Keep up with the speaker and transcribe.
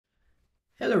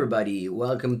Hello everybody,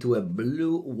 welcome to a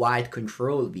blue-white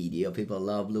control video. People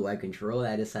love blue-white control.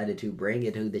 I decided to bring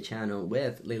it to the channel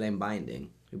with Leyline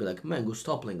Binding. You'll be like, man, go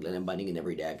stop playing Leyline Binding in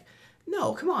every deck.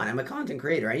 No, come on, I'm a content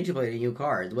creator. I need to play the new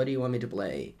cards. What do you want me to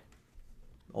play?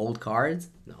 Old cards?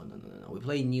 No. We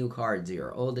play new cards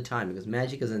here all the time because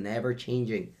Magic is an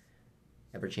ever-changing,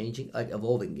 like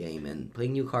evolving game, and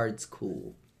playing new cards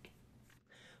cool.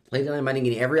 Play Leyline Binding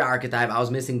in every archetype. I was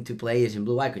missing to play it in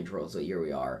blue-white control, so here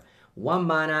we are. 1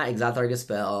 mana, exile target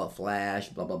spell, flash,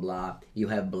 blah blah blah. You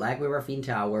have black with Raffine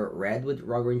Tower, red with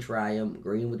Raugrin Triome,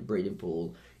 green with Breeding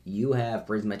Pool. You have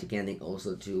Prismatic Ending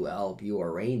also to help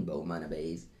your rainbow mana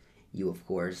base. You of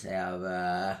course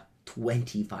have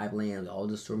 25 lands, all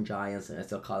the Storm Giants,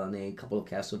 Celestial Colonnade, a couple of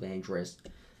Castle Vantress.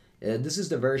 This is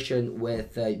the version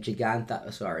with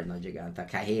Giganta, sorry, not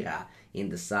Giganta, Kaheera in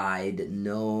the side.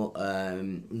 No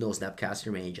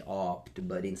Snapcaster Mage opt,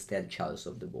 but instead Chalice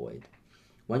of the Void.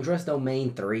 One Dress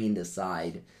Domain 3 in the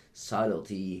side.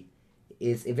 Subtlety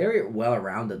is a very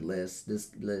well-rounded list.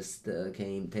 This list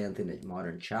came 10th in the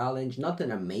Modern Challenge. Not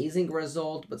an amazing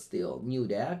result, but still, new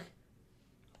deck.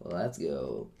 Well, let's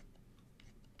go.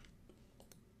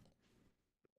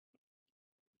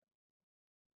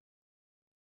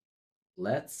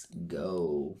 Let's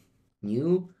go.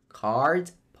 New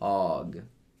card, Pog.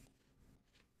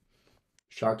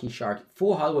 Shark.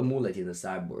 Full Hallowed Moonlight in the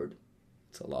sideboard.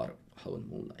 It's a lot of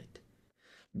Hallowed Moonlight.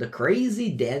 The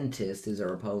Crazy Dentist is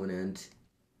our opponent.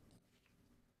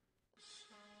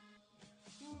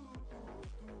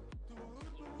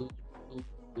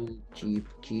 Keep.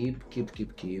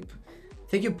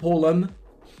 Thank you, Polem.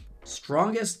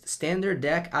 Strongest standard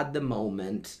deck at the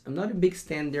moment. I'm not a big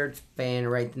standard fan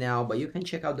right now, but you can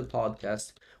check out the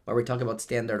podcast where we talk about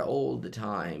standard all the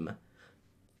time.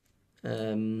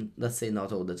 Let's say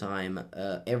not all the time,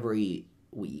 every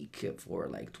week for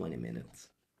like 20 minutes.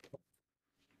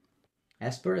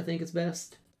 Esper, I think it's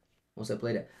best. Also, I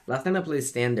played it. Last time I played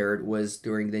Standard was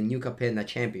during the New Capenna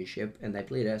Championship, and I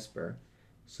played Esper.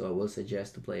 So I will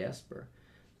suggest to play Esper.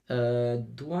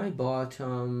 Do I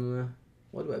bottom...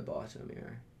 What do I bottom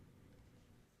here?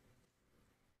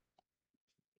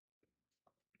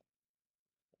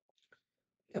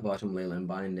 I bottom Leyline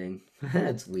Binding.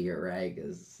 That's weird, right?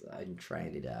 Because I'm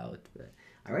trying it out. But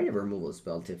I already have a removal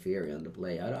spell Teferi on the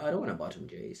play. I don't want to bottom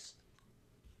Jace.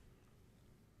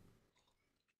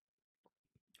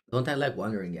 Don't I like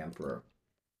Wandering Emperor?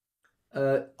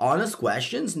 Honest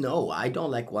questions? No, I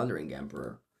don't like Wandering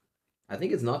Emperor. I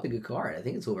think it's not a good card. I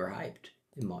think it's overhyped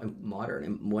in Modern.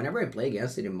 And whenever I play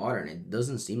against it in Modern, it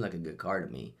doesn't seem like a good card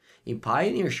to me. In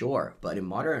Pioneer, sure, but in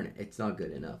Modern, it's not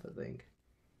good enough, I think.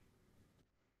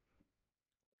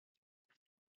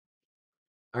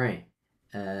 All right.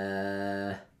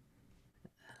 Gotta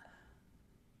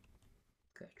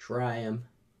try him.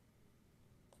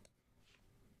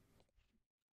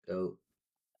 Go.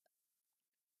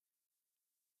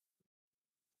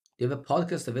 You have a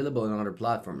podcast available on other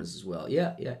platforms as well.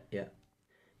 Yeah.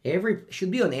 Every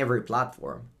should be on every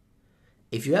platform.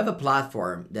 If you have a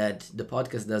platform that the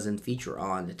podcast doesn't feature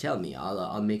on, tell me.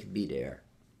 I'll make it be there.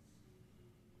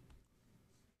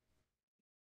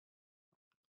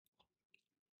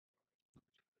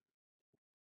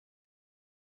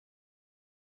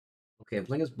 Okay, I'm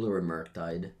playing as Blue and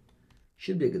Murktide.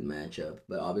 Should be a good matchup,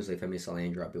 but obviously if I miss a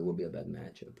land drop, it will be a bad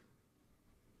matchup.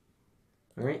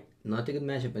 Alright, not a good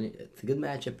matchup, but it's a good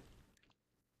matchup.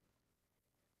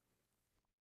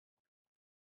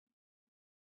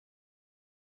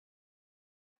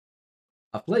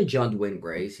 I've played John Dwayne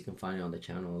Grace, you can find it on the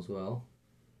channel as well.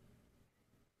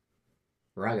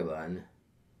 Ragavan.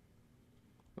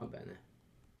 Not bad.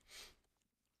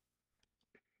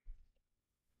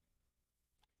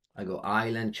 I go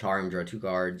Island, Charm, draw 2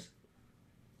 cards.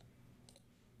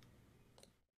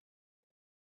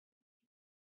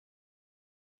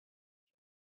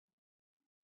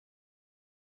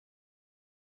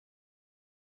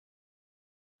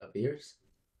 Appears?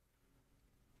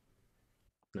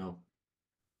 No.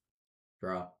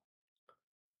 Draw.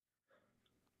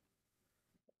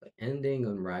 Ending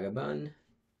on Ragavan.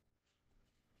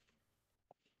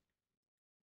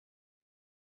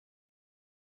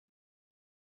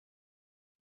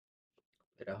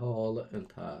 Hit a hole and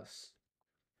pass.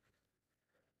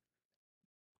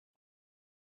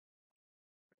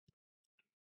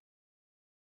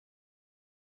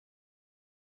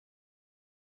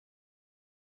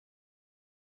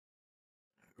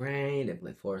 Right, I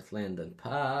play 4th land and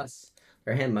pass.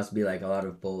 Their hand must be like a lot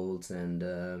of bolts and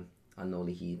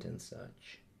unholy heat and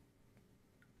such.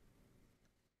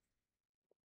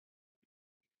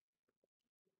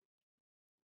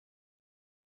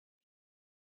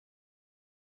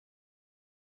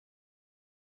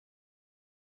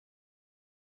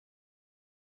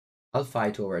 I'll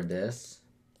fight over this.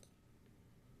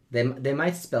 They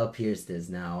might spell pierce this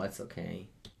now. It's okay.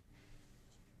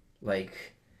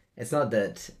 Like, it's not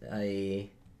that I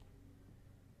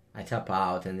tap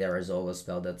out and there is always a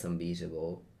spell that's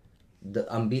unbeatable.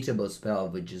 The unbeatable spell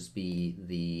would just be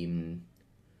the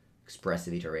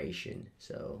expressive iteration,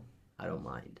 so I don't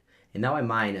mind. And now I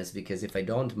minus, because if I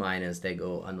don't minus, they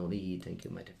go unlead. Thank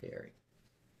you, my Teferi.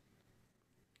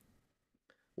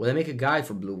 Will I make a guide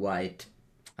for blue-white?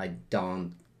 I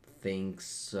don't think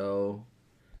so.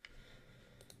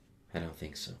 I don't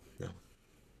think so, no.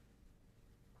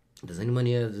 Does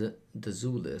anybody have the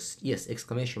zoo list? Yes,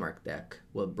 exclamation mark deck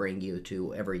will bring you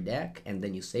to every deck, and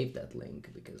then you save that link,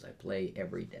 because I play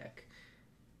every deck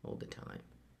all the time.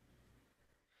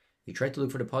 You tried to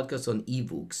look for the podcast on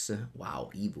ebooks.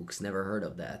 Wow, ebooks, never heard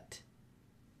of that.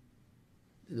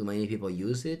 Do many people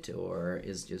use it, or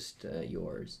is just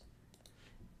yours?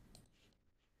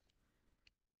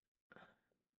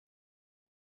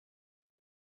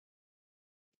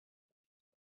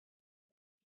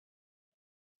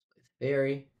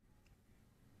 Fairy.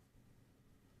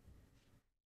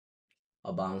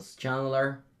 A bounce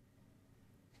channeler.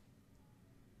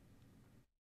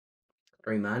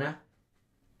 3 mana.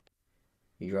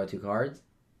 You draw 2 cards.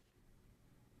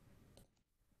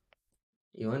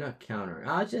 You wanna counter.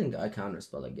 I didn't I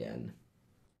counterspell again.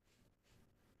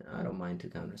 I don't mind to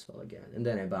counterspell again. And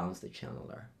then I bounce the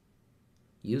channeler.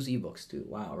 Use ebooks too.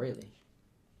 Wow, really?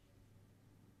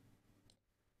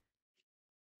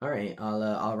 Alright,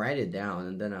 I'll write it down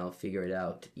and then I'll figure it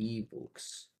out.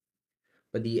 Ebooks.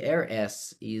 But the Air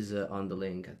S is on the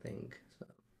link, I think. So.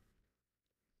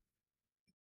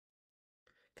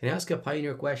 Can I ask a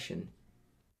pioneer question?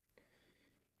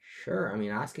 Sure, I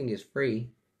mean, asking is free.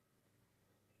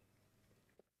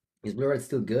 Is blue red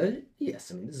still good?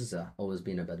 Yes, I mean, this has always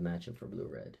been a bad matchup for blue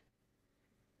red.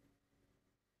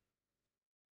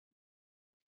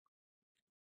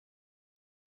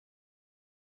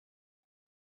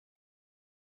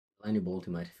 Lightning Bolt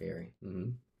might Fairy.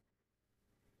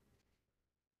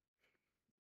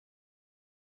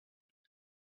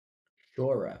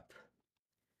 Shore Up,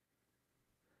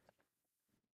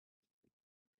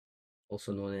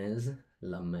 also known as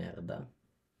La Merda.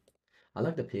 I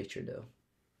like the picture though.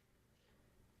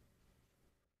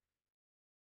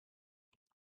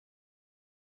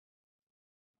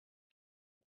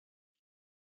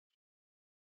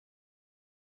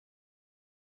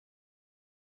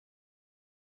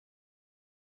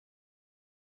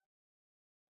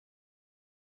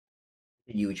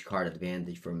 Huge card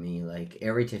advantage for me. Like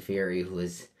every Teferi who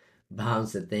is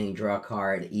bounce a thing, draw a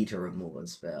card, eat a removal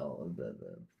spell.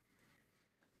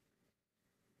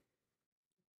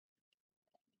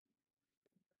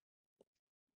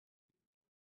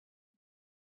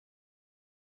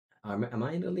 Am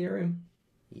I in delirium?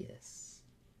 Yes.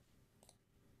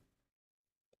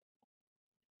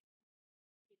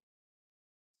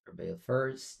 Surveil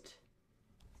first.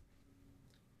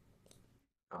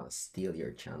 I'll steal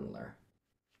your channeler.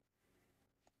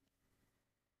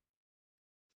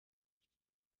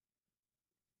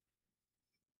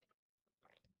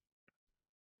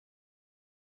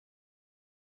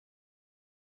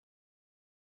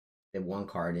 They have 1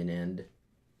 card in end.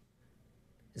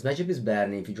 This matchup is bad,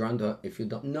 and if you draw the if you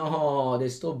don't no, they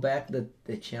still back the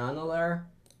channeler.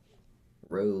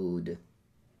 Road.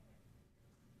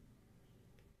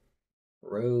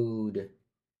 Road.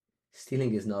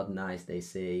 Stealing is not nice, they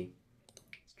say.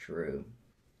 It's true.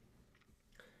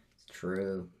 It's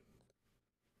true.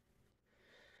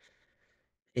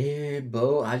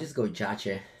 Bo, I just go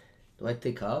Jace. Do I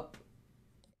take up?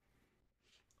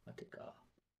 I take up.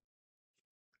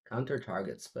 Counter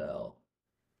target spell.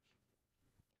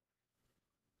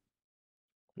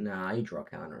 Nah, you draw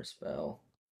counter spell.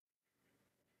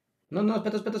 No, no,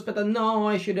 speta. No,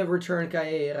 I should have returned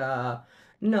Kaheera.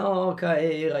 No,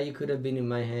 Kaheera, you could have been in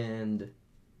my hand.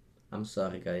 I'm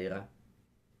sorry, Kaheera.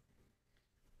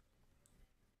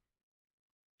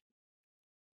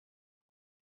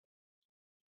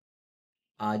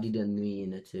 I didn't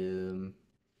mean to.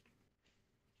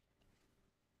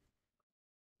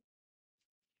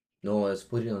 No, let's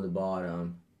put it on the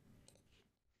bottom.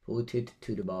 Put it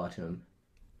to the bottom.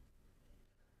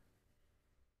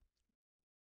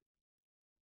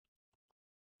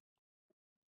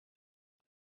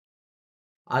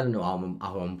 I don't know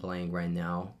how I'm playing right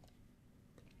now.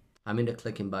 I'm in the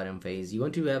clicking button phase. You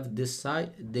want to have this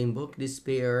side, the Invoke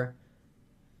Despair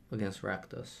against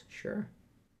Rakdos. Sure.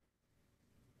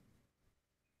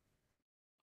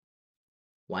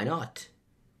 Why not?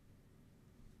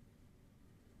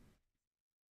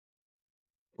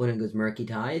 Opponent goes Murky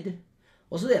Tide.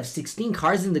 Also, they have 16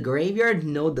 cards in the graveyard,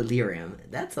 no Delirium.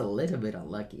 That's a little bit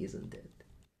unlucky, isn't it?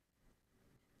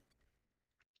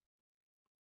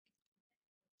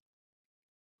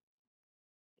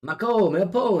 Ma come,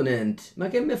 opponent? Ma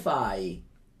che me fai?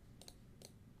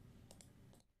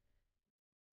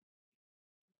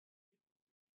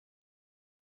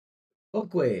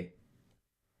 Ok. Is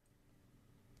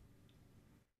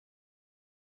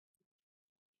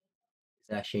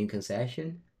that Shame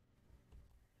Concession?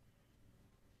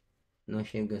 No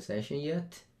Shame Concession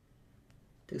yet?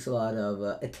 Takes a lot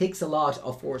of it takes a lot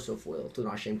of force of will to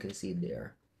not shame concede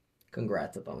there.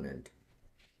 Congrats, opponent.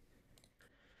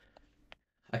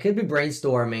 I could be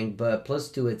brainstorming, but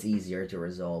 +2 it's easier to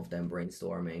resolve than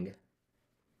brainstorming.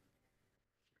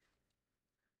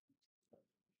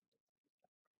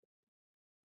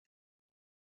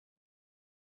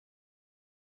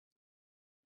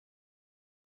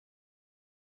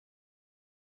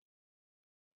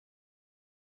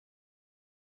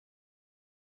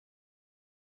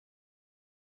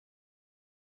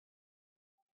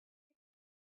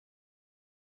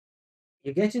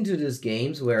 You get into these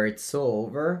games where it's so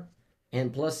over,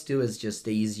 and +2 is just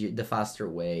the easier, the faster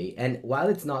way. And while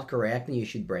it's not correct and you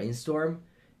should brainstorm,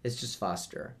 it's just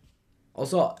faster.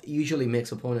 Also, usually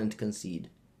makes opponent concede.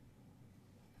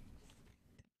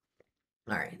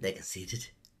 All right, they conceded.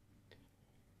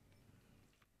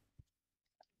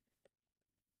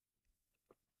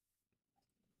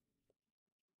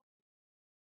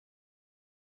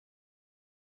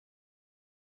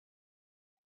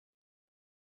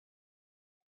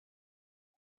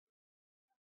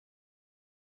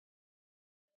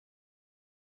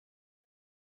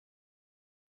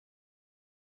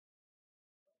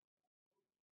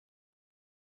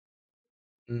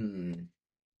 Hmm.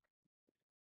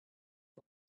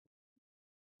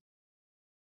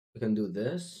 We can do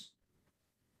this.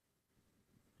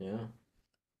 Yeah.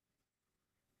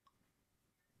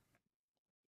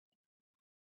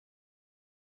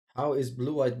 How is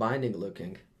blue-white binding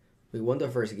looking? We won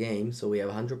the first game, so we have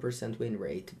 100% win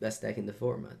rate. Best deck in the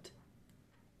format.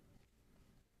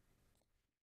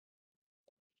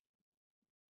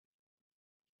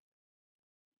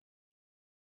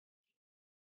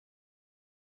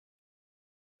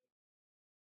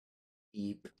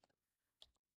 Eep.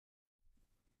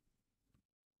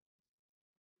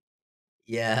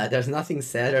 Yeah, there's nothing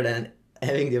sadder than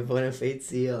having the opponent fate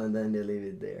seal and then they leave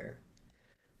it there.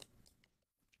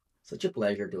 Such a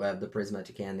pleasure to have the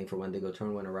prismatic ending for when they go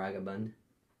turn one a Ragavan.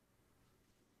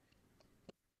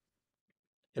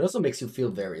 It also makes you feel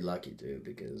very lucky too,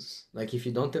 because like if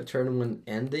you don't have turn one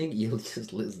ending, you'll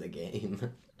just lose the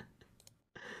game.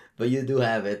 But you do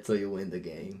have it, so you win the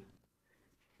game.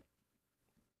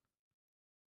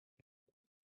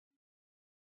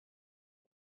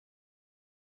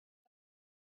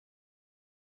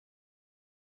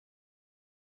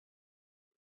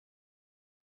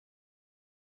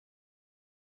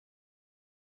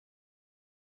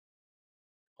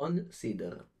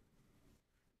 Consider.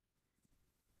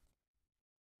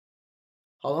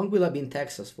 How long will I be in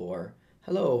Texas for?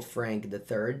 Hello, Frank the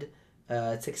Third.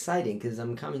 It's exciting because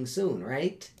I'm coming soon,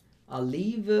 right? I'll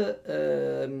leave.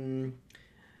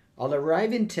 I'll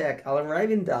arrive in Tech. I'll arrive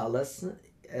in Dallas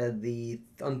the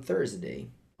on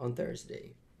Thursday. On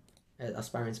Thursday at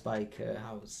Aspirant Spike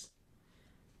house,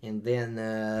 and then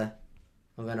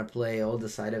I'm gonna play all the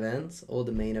side events, all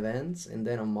the main events, and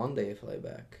then on Monday I fly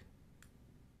back.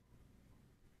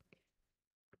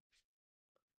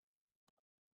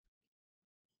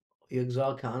 You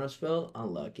exile Counterspell?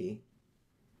 Unlucky.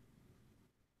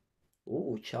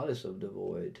 Ooh, Chalice of the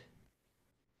Void.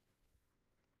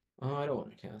 Oh, I don't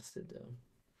want to cast it though.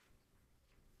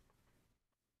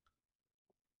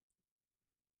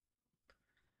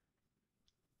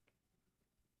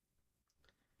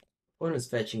 One is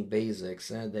fetching basics,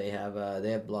 and they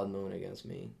have Blood Moon against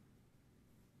me.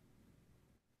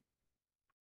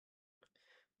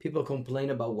 People complain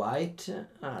about white.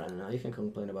 I don't know. You can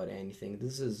complain about anything.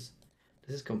 This is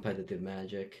competitive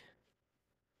Magic.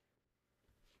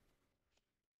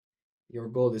 Your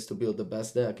goal is to build the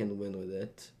best deck and win with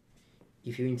it.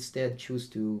 If you instead choose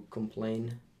to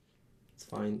complain, it's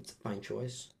fine. It's a fine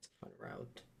choice. It's a fine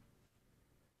route.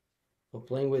 But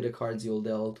playing with the cards you'll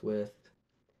dealt with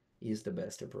is the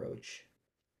best approach.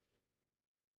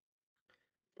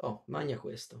 Oh, magna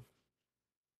questo.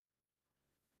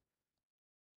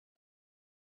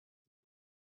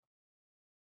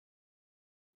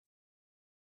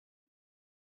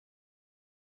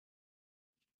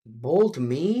 Bolt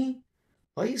me?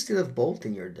 Why you still have Bolt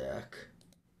in your deck?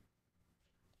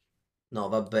 No,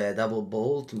 vabbè, double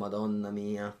Bolt, madonna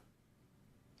mia.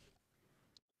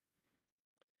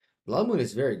 Blood Moon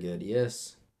is very good,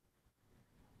 yes.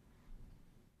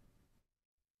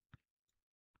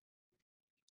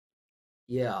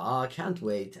 Yeah, I can't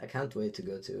wait. I can't wait to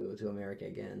go to America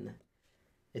again.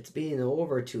 It's been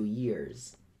over 2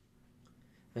 years.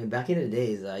 I mean, back in the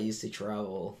days, I used to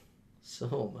travel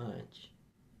so much.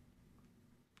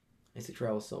 I used to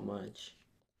travel so much.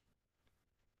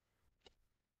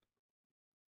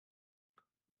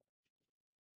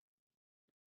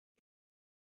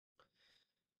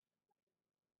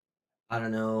 I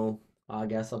don't know. I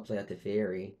guess I'll play at the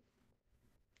ferry.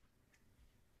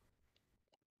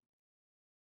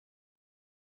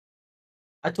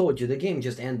 I told you the game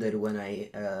just ended when I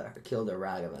killed a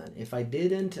Ragavan. If I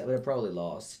didn't, I would have probably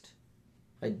lost.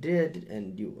 I did,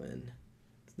 and you win.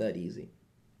 It's that easy.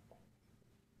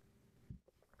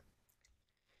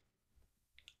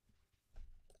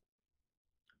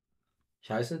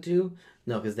 Chalice 2?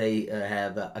 No, because they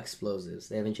have explosives.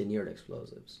 They have engineered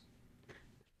explosives.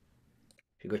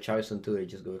 If you go Chalice 2, they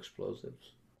just go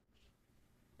explosives.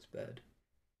 It's bad.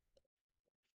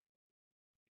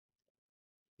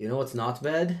 You know what's not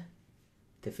bad?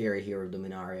 Teferi Hero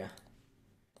Dominaria.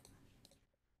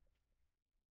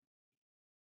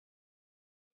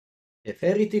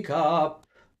 Teferi Cup!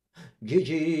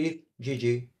 GG!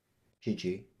 GG!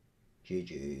 GG!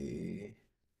 GG!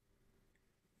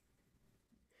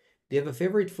 Do you have a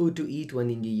favorite food to eat when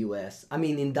in the US? I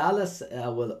mean, in Dallas,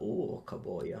 well, oh,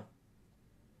 kaboya.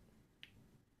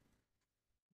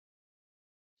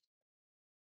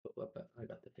 I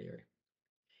got the theory.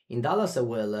 In Dallas, I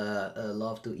will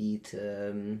love to eat.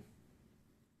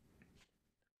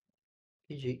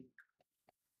 GG.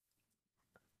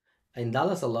 In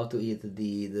Dallas, I love to eat the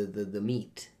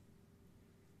meat,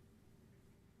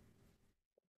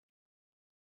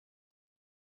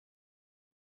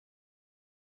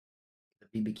 the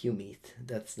BBQ meat.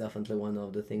 That's definitely one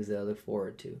of the things that I look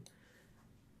forward to.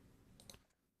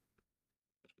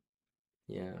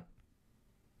 Yeah,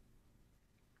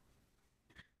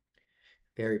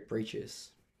 very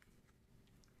precious.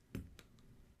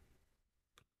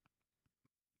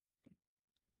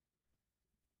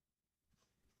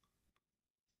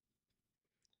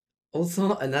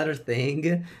 Also, another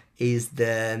thing is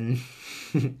the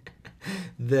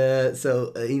the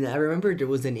so I remember there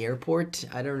was an airport.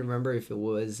 I don't remember if it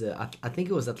was. I think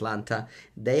it was Atlanta.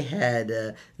 They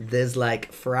had this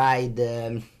like fried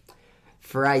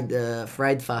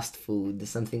fast food,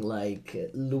 something like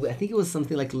I think it was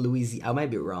something like Louisiana. I might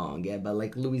be wrong, yeah, but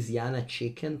like Louisiana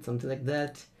chicken, something like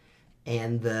that.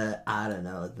 And I don't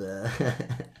know the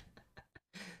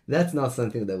that's not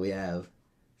something that we have.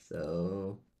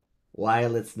 So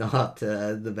while it's not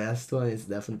the best one, it's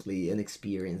definitely an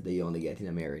experience that you only get in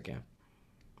America.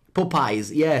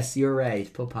 Popeyes, yes, you're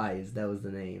right. Popeyes, that was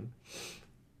the name.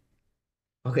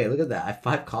 Okay, look at that. I have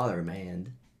 5 color in my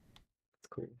hand. It's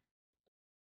cool.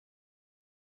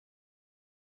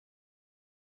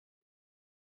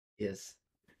 Yes.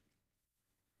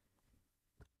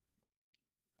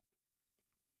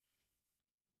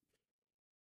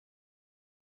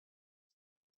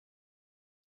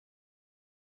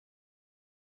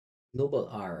 Noble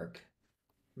Arc.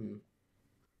 Hmm.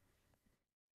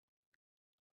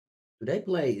 Do they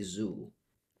play Zoo?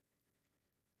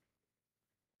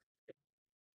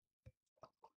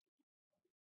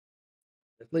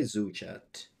 They play Zoo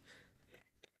chat.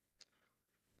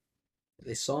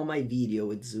 They saw my video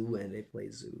with Zoo and they play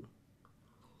Zoo.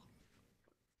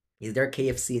 Is there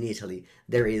KFC in Italy?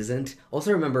 There isn't.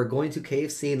 Also, remember going to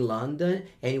KFC in London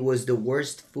and it was the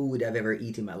worst food I've ever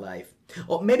eaten in my life.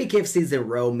 Oh, maybe KFC's in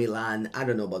Rome, Milan. I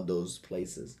don't know about those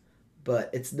places, but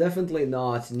it's definitely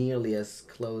not nearly as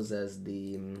close as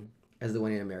the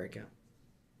one in America.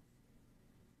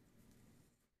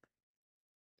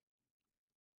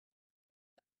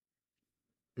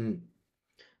 Hmm.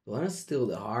 Want to steal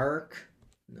the Ark?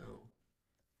 No.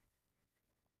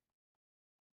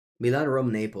 Milan,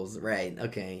 Rome, Naples. Right.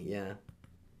 Okay. Yeah.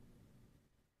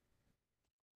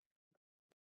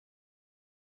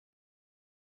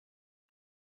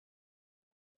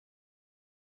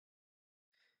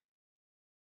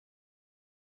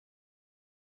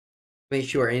 I mean,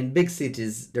 sure. In big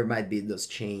cities, there might be those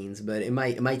chains, but in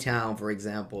my town, for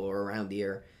example, or around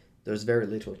here, there's very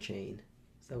little chain.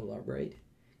 Is that a right?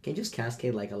 Can you just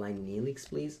cascade like a line Neelix,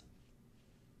 please?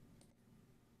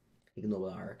 Ignore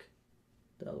the arc.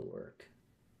 That'll work.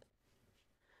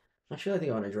 Actually, I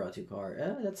think I want to draw 2 cards.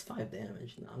 That's 5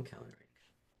 damage. No, I'm countering.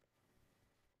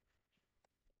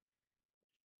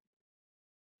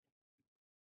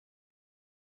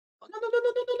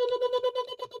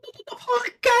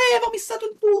 Porca Eva, ho missato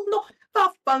il turno!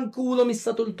 Vaffanculo, ho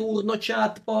missato il turno,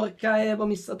 chat. Porca Eva, ho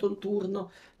missato il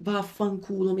turno.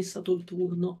 Vaffanculo, ho missato il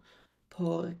turno.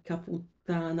 Porca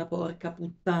puttana, porca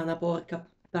puttana, porca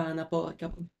puttana, porca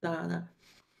puttana.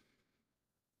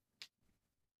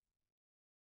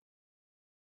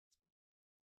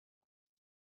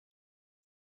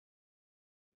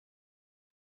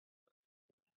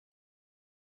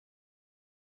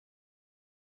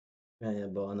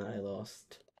 Buona, I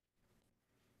lost.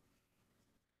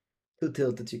 Too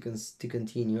tilted to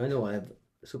continue. I know I have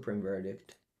Supreme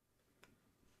Verdict.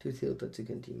 Too tilted to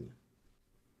continue.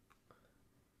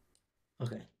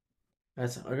 Okay.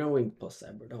 That's I'm gonna win post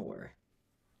cyber, don't worry.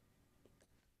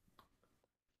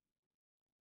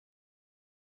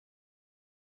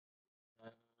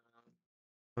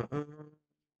 Uh-uh.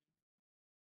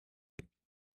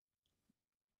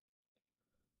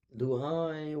 Do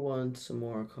I want some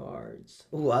more cards?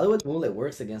 Ooh, Hallowed Moonlight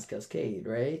works against Cascade,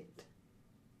 right?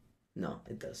 No,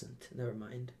 it doesn't. Never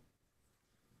mind.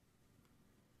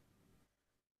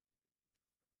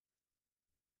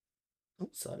 Oh,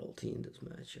 subtlety in this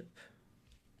matchup.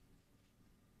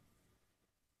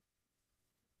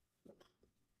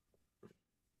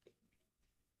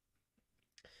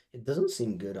 It doesn't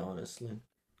seem good, honestly.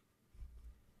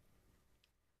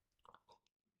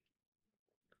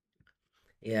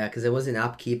 Yeah, because it was in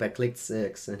upkeep. I clicked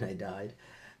 6 and I died.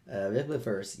 Raveler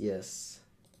first, yes.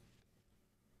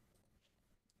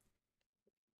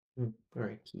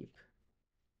 Alright, keep.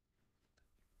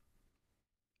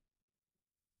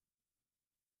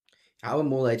 Our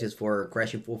Moonlight is for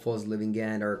Crashing Full Falls, Living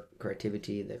End, or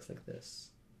Creativity, decks like this.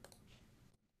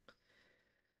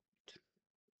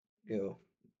 Go.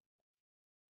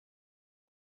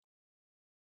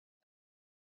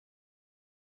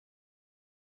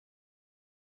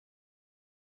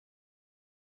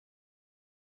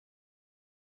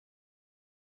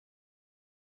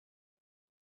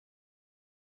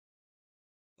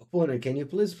 Opponent, can you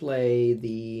please play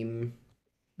the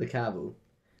Kavu?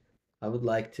 I would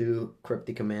like to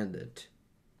Cryptic Command it.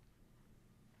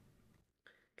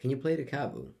 Can you play the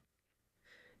Kavu?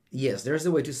 Yes, there's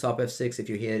a way to stop F6 if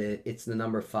you hit it. It's the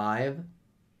number 5.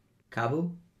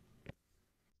 Kavu?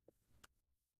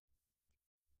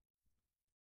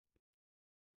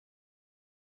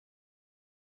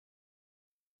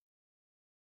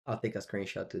 I'll take a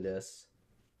screenshot to this.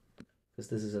 Because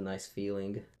this is a nice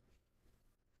feeling.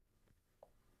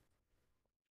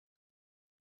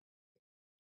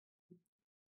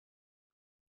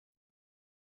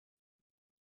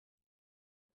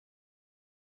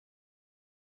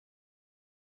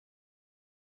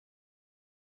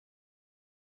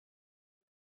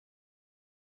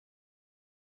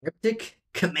 Cryptic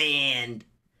Command!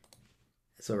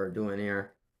 That's what we're doing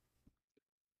here.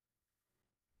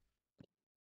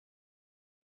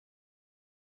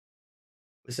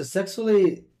 We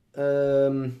successfully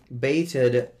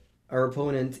baited our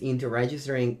opponent into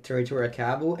registering Territorial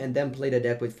Kavu and then played a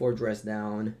deck with 4 dress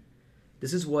down.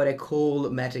 This is what I call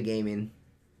metagaming.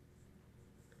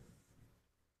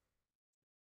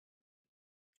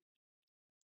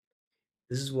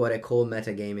 This is what I call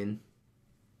metagaming.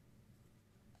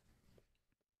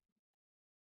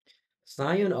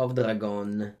 Scion of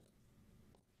Dragon.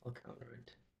 I'll counter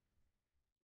it.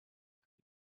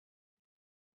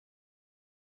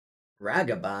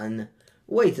 Ragaban?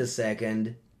 Wait a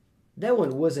second. That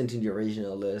one wasn't in the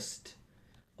original list.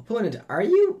 Opponent, are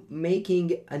you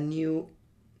making a new...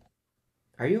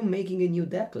 Are you making a new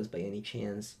deck list by any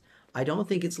chance? I don't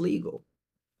think it's legal.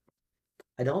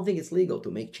 I don't think it's legal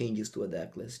to make changes to a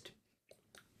deck list.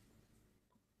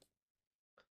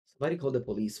 Somebody call the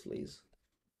police, please.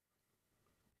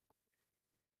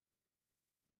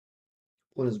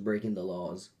 Opponent's breaking the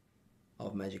laws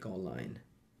of Magic Online.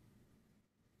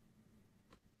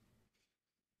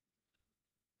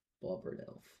 Bloodbird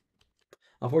Elf.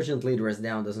 Unfortunately, dress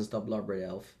down doesn't stop Bloodbird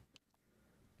Elf.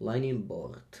 Lightning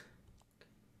Bolt.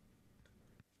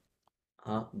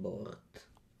 Bolt. I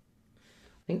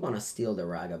think I want to steal the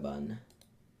Ragaban.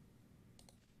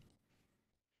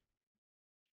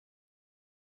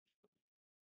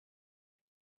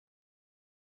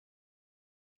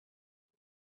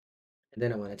 And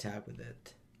then I want to attack with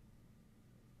it.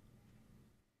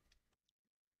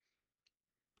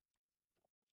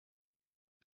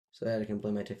 So that I can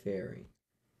play my Teferi.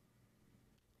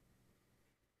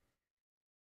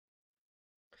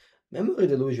 Memory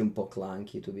Deluge un po'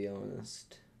 clunky, to be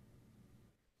honest.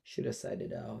 Should have side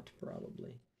it out,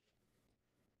 probably.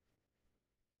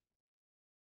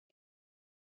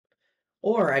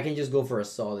 Or I can just go for a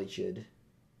Solitude.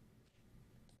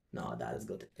 No, that is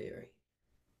go to Teferi.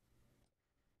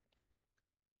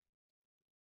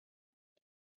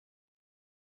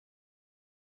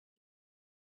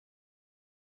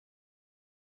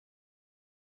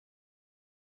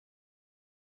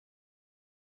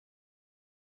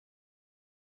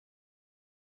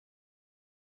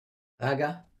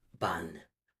 Aga Ban.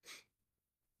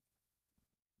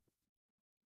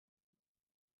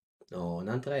 No,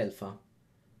 un'altra elfa.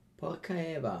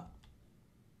 Porca Eva.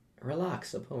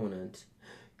 Relax, opponent.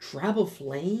 Travel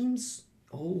Flames?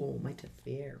 Oh, my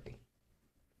Teferi.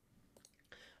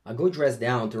 I'll go dress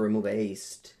down to remove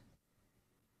haste.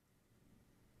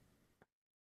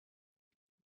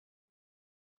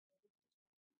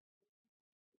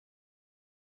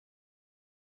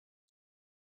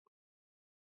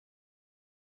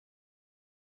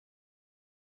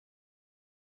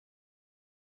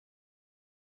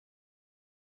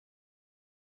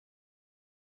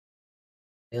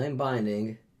 Leyline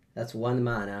Binding. That's 1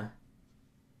 mana.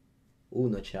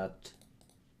 Uno chat.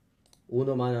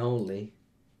 Uno mana only.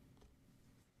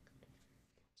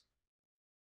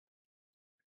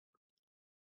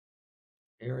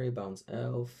 Area bounce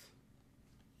elf.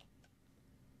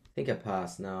 I think I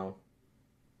pass now.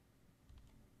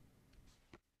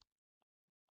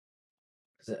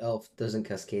 Because the elf doesn't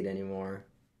cascade anymore.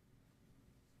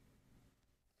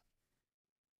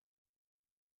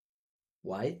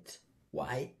 White?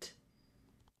 White?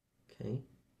 Okay.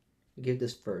 Give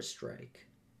this first strike.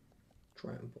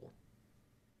 Trample.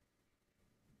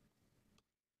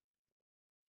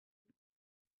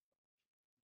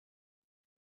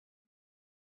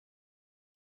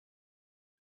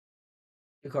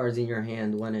 Two cards in your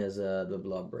hand. One is the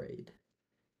Blood Braid.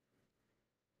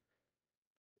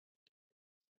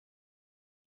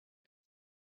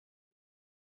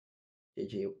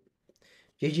 GG.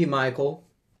 GG, Michael.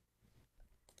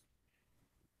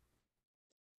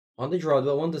 On the draw, do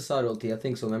I want the subtlety? I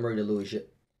think so. Memory Deluge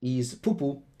is poo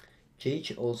poo.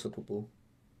 Jace also poo poo.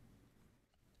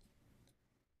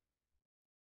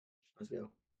 Let's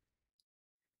go.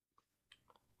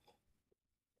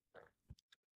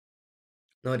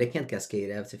 No, they can't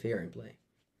cascade. I have Teferi in play.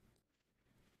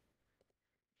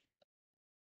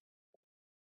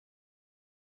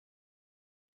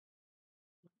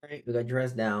 Alright, we got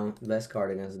dressed down. Best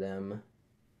card against them.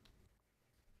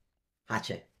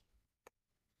 Hache.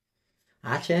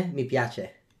 Hache, mi piace.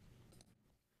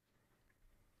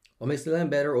 What makes the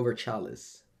land better over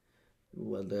Chalice?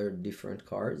 Well, they're different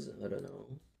cards. I don't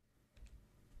know.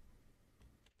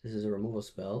 This is a removal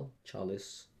spell.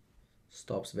 Chalice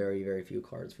stops very, very few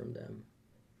cards from them.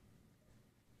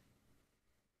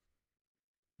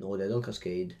 No, they don't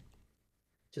cascade.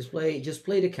 Just play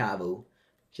the Kavu.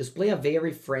 Just play a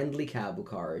very friendly Kavu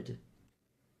card.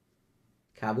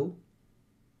 Kavu?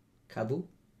 Kavu?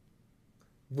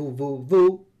 Vu vu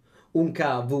vu.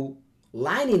 Kavu.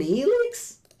 Lightning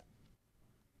Helix?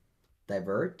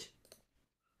 Divert?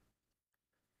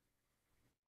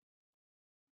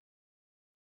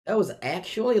 That was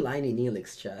actually Lightning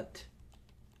Helix, chat.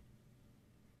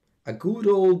 A good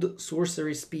old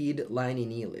sorcery speed Lightning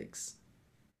Helix.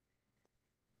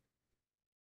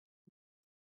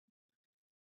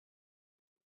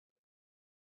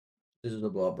 This is the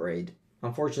Blood Braid.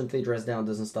 Unfortunately, Dress Down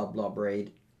doesn't stop Blood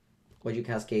Braid. Would you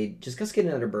cascade? Just cascade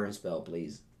another burn spell,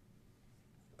 please.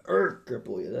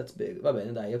 Cripple you. That's big. Va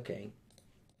bene, dai, ok.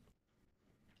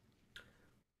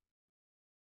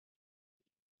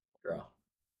 Draw.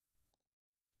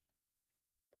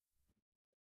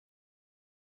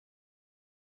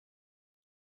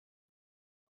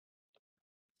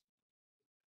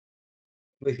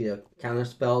 With you,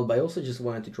 counterspell, but I also just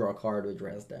wanted to draw a card with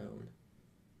Dress Down.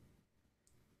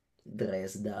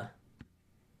 Dresda.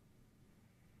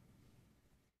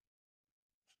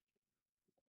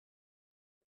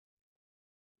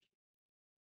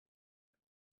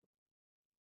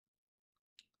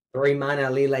 Three mana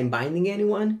Leyline Binding,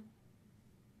 anyone?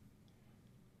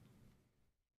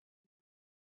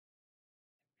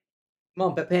 Come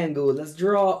on, Pepengu, let's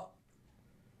draw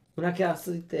una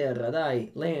cazzo di terra,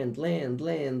 dai. Land, land,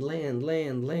 land, land,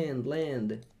 land, land,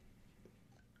 land.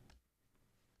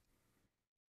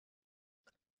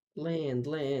 Land,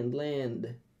 land,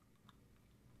 land.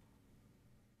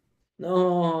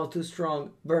 No, too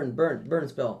strong. Burn, burn, burn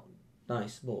spell.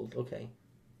 Nice, bold, okay.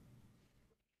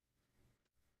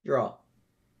 Draw.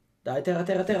 Dai, terra,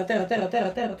 terra, terra, terra, terra,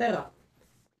 terra, terra, terra.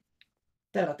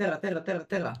 Terra, terra, terra, terra,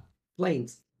 terra.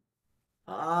 Plains.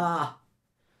 Ah.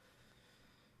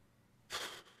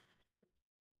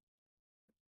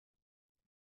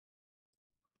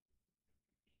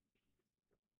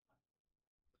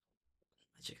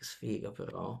 Magic is figa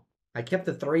però. I kept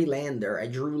the 3-lander. I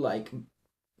drew like,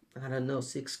 I don't know,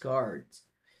 6 cards.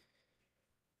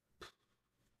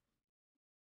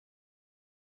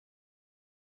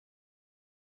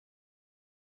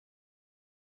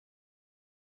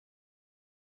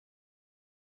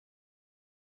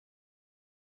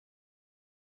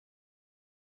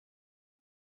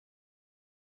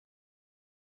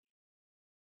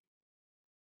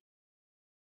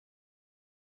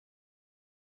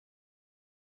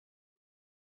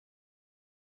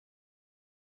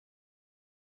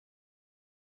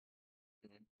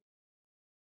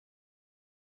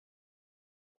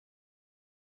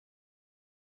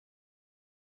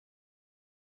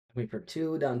 Wait for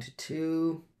 2, down to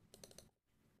 2.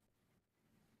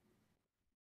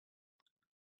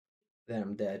 Then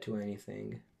I'm dead to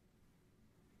anything.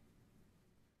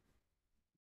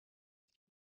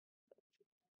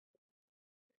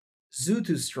 Zoo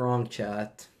too strong,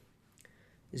 chat.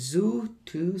 Zoo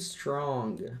too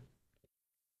strong.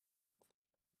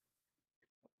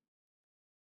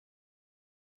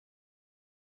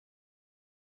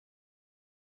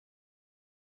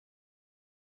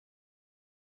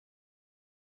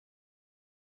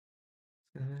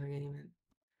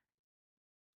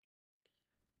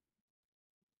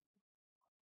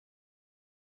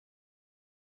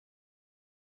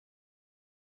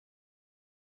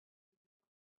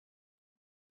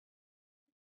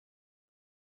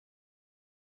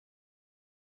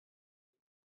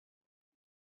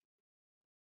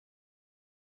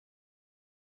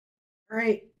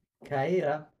 Alright,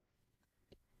 Kaheera.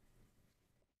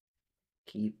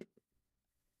 Keep.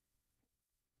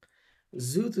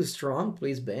 Zoo too strong,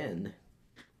 please ban.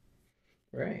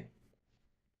 Right.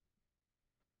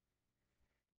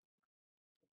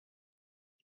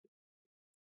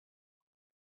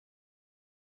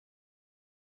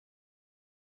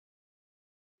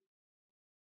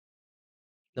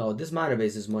 No, this mana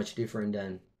base is much different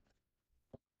than.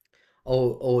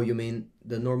 Oh, you mean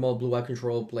the normal blue-eye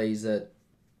control plays at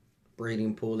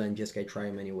Breeding Pool and just get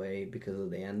Triumph anyway because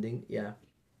of the ending? Yeah.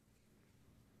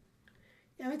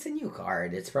 Yeah, it's a new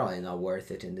card. It's probably not worth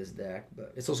it in this deck,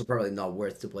 but it's also probably not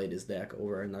worth to play this deck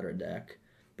over another deck.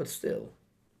 But still,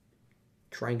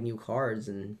 trying new cards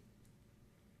and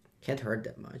can't hurt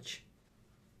that much.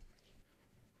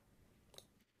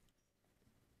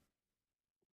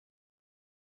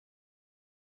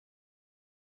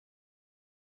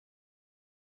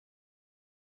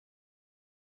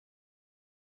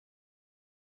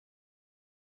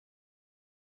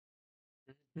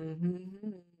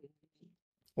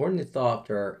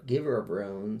 Ornithopter, Giver of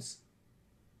Runes,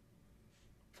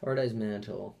 Fardi's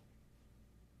Mantle.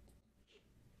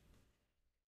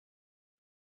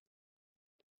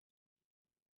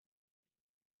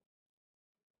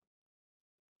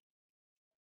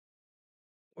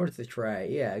 Worth a try.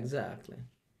 Yeah, exactly.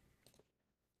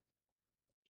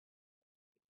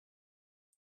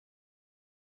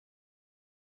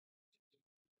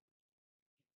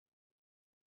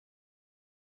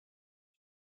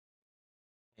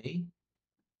 Hey,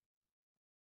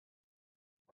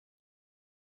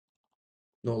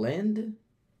 no land?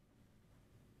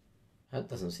 That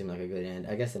doesn't seem like a good end.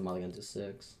 I guess they mulligan to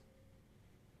 6.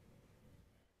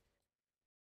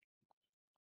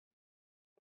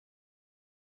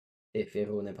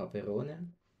 Teferone, Paperone.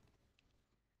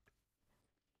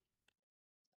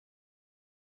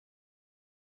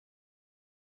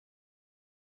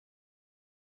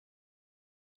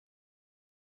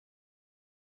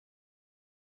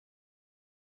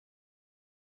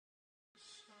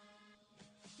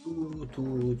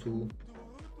 Two.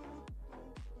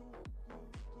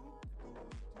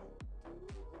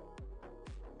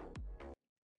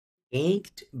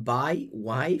 Inked by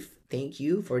wife. Thank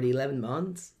you for the 11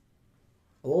 months.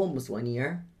 Almost 1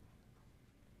 year.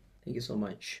 Thank you so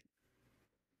much.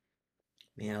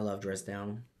 Man, I love Dress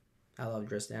Down. I love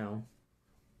Dress Down.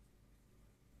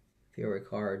 Favorite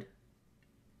card.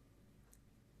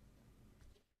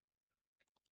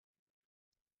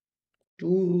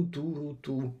 Two.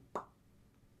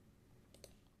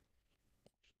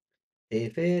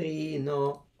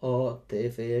 Teferino. Oh,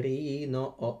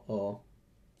 Teferino. Oh.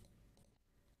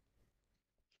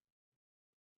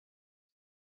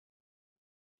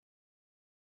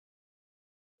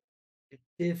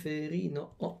 Teferino.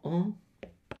 Oh.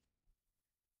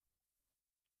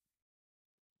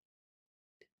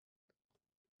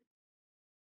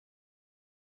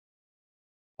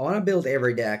 I want to build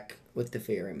every deck with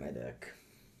Teferi in my deck.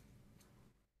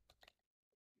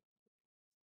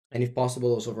 And if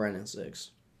possible, also Ren and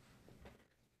 6.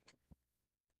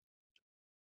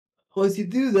 Once you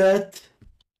do that,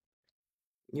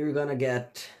 you're gonna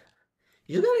get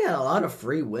a lot of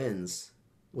free wins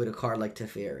with a card like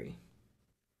Teferi.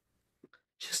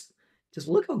 Just just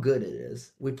look how good it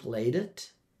is. We played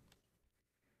it.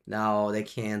 Now they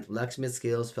can't. Blacksmith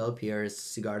skills, Fell Pierce,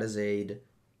 Sigarda's Aid.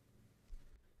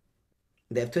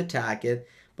 They have to attack it,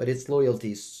 but its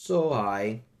loyalty is so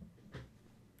high,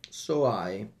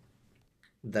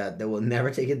 that they will never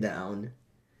take it down.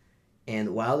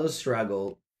 And while they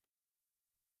struggle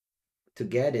to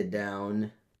get it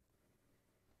down,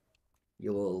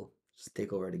 you will just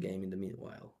take over the game in the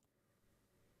meanwhile.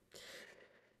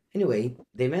 Anyway,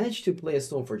 they managed to play a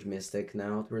Stoneforge Mystic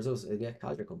now to resolve a get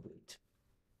Cadre complete.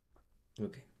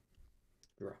 Okay.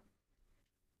 Draw.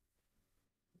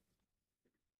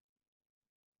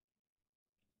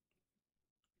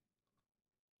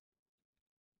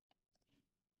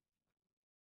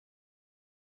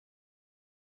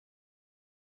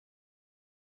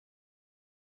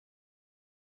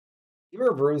 Fever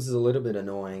of Runes is a little bit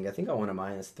annoying. I think I want a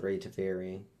 -3 to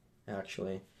Teferi,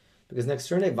 actually. Because next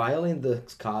turn they violate the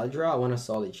Caldra, I want to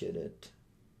Solitude it.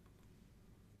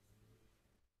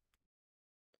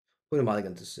 Put a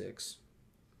mulligan to 6.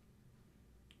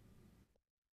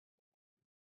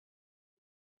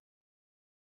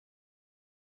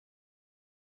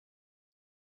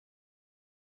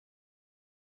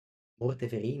 More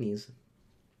Teferinis.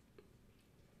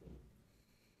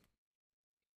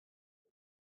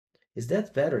 Is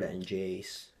that better than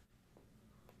Jace?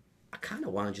 I kind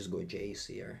of want to just go Jace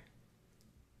here.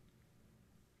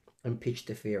 And pitch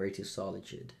Teferi to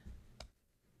Solitude.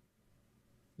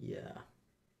 Yeah,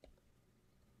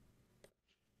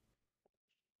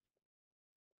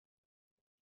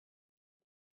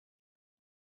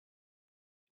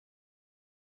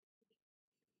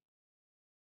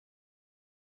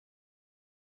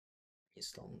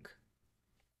 he's long.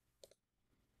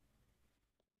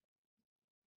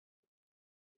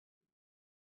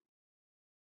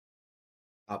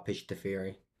 I'll pitch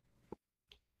Teferi.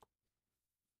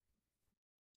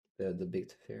 The big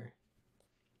Teferi.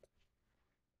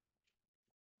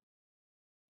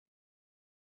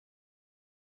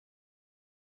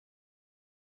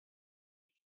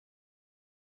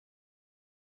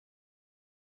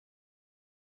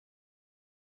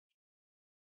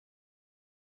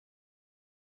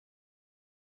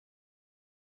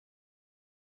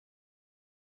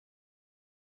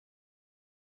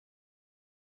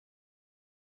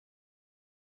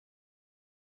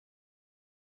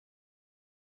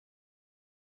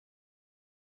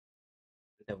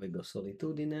 There we go,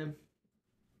 Solitudine.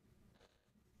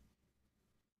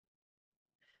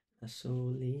 La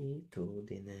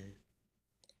solitudine.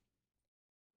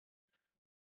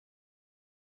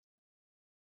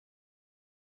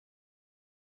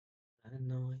 I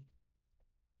know.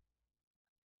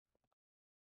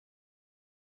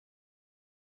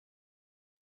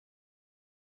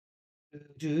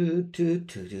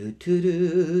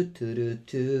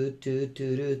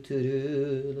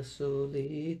 La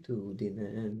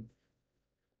solitudine,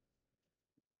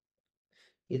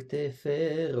 il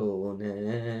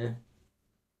teferone.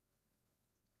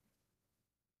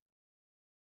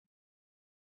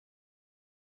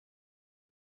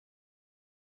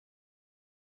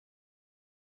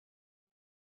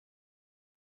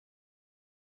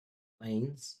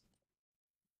 Plains.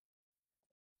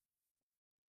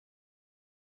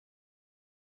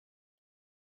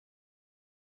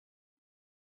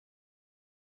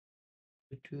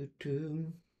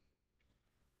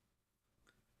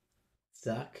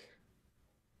 Zach.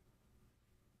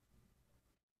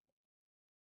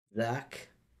 Zach.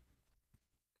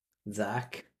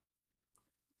 Zach.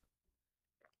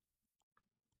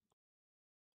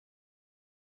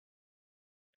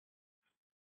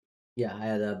 Yeah, I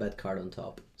had a bad card on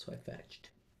top, so I fetched.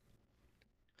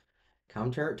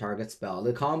 Counter target spell.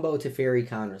 The combo Teferi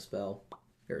Counterspell.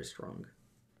 Very strong.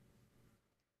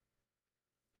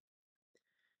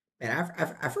 And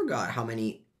I forgot how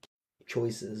many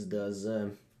choices does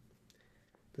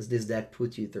this deck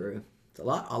put you through. It's a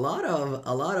lot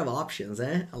of options,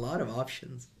 eh? A lot of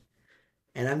options.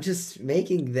 And I'm just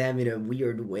making them in a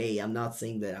weird way. I'm not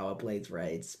saying that how I played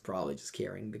right. It's probably just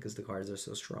caring because the cards are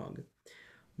so strong.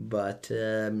 But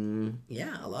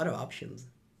yeah, a lot of options.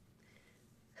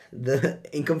 The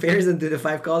in comparison to the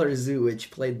five color zoo, which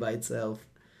played by itself.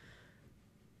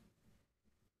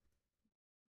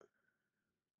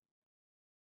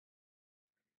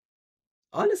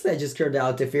 Honestly, I just turned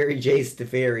out Teferi, Jace,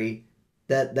 Teferi.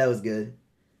 That was good.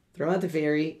 Throw out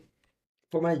Teferi,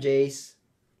 for my Jace,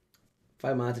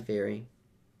 5 mana Teferi.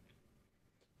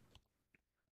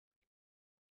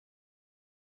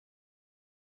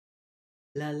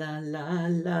 La la la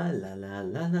la la la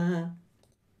la la.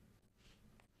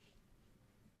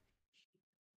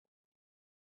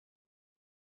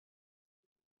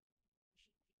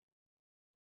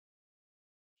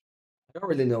 I don't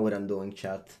really know what I'm doing,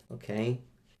 chat. Okay.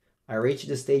 I reached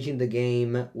the stage in the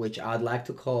game which I'd like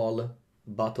to call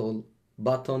button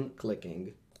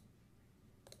clicking.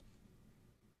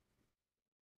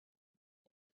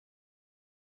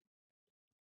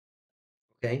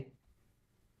 Okay.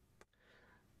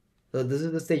 So this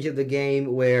is the stage of the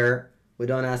game where we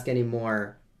don't ask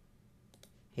anymore.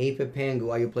 Hey Pepengu,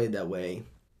 why you played that way?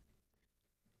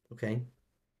 Okay.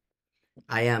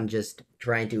 I am just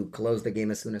trying to close the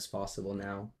game as soon as possible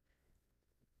now.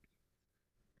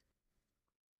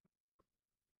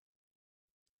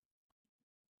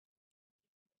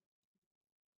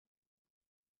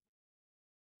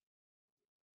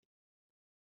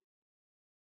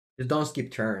 Just don't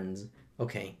skip turns.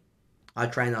 Okay. I'll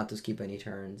try not to skip any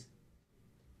turns.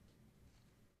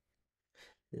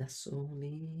 La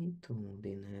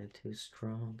solitudine too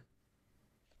strong.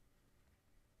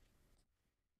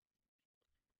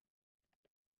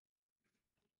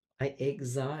 I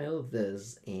exile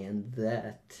this and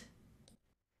that.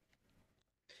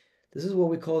 This is what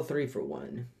we call 3 for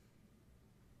 1.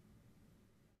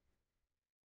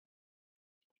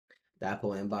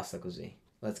 Dapo and basta così.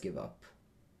 Let's give up.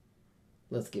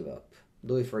 Let's give up.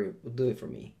 Do it for you. Do it for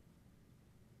me.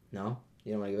 No?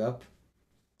 You don't want to give up?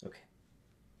 Okay.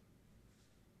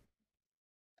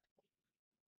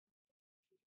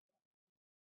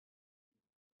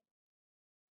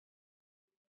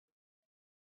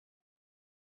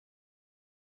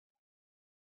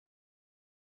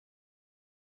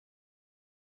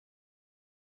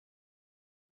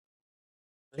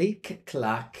 Click,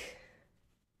 clack.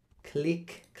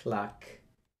 Click, clack.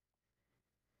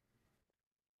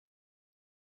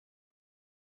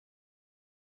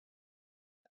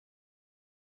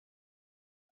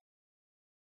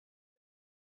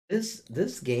 This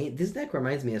deck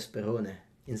reminds me of Sperone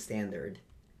in Standard.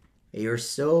 You're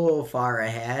so far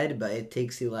ahead, but it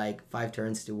takes you like 5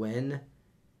 turns to win.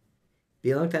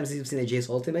 Be a long time since you've seen a Jace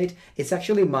ultimate. It's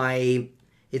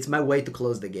my way to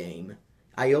close the game.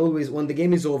 I always when the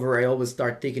game is over, I always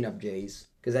start taking up Jace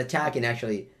because attacking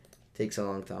actually takes a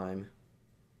long time.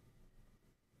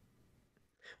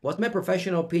 What's my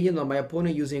professional opinion on my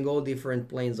opponent using all different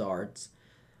planes arts?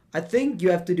 I think you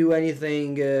have to do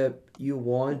anything you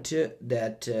want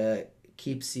that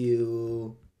keeps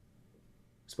you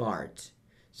smart.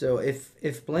 So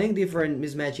if playing different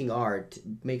mismatching art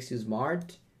makes you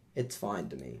smart, it's fine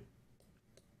to me.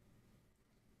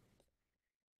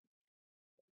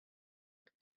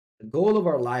 The goal of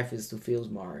our life is to feel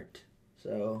smart.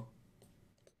 So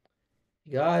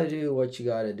you gotta do what you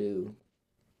gotta do.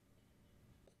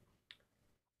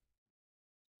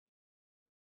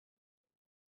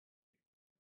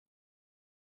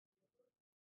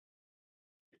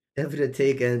 If it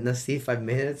take a nasty 5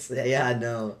 minutes, yeah, I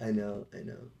know, I know, I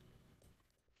know.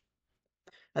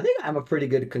 I think I'm a pretty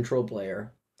good control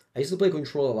player. I used to play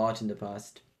control a lot in the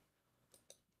past.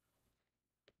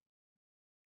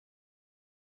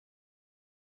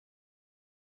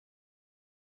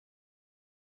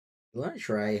 You wanna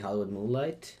try Hallowed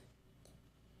Moonlight?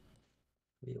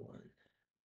 V1.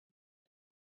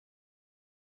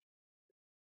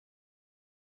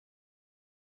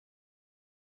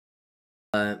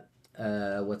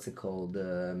 Uh, what's it called?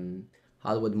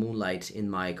 Hallowed Moonlight in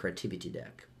my creativity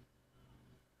deck.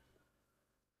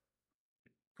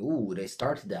 Ooh, they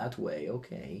start that way.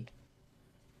 Okay.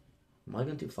 Am I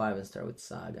going to 5 and start with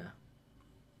Saga?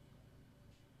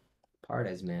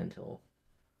 Paradise Mantle.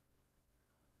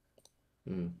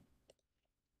 Hmm.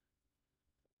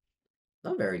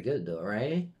 Not very good though,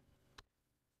 right?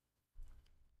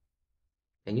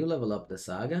 Can you level up the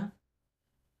Saga?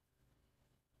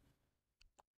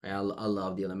 I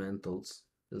love the elementals.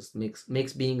 This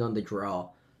makes being on the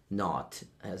draw not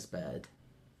as bad.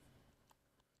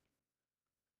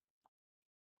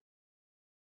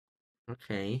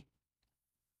 Okay.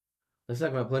 Looks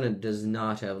like my opponent does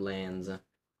not have lands.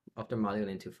 After Malion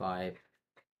into 5.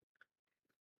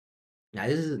 Now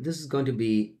this is going to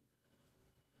be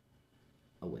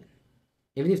a win.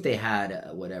 Even if they had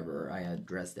whatever, I had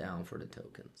dressed down for the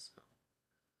tokens.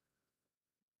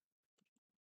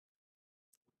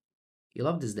 You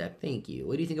love this deck, thank you.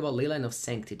 What do you think about Leyline of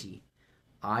Sanctity?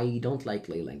 I don't like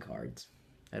Leyline cards.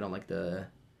 I don't like the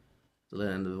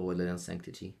Leyline of the Void, Leyline of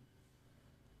Sanctity.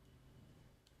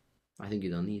 I think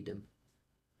you don't need them.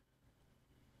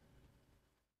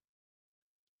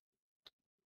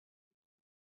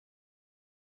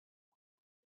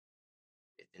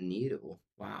 Needle.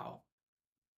 Wow.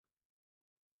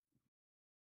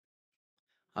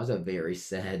 That was a very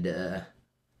sad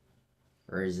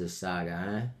Urza saga,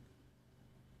 huh?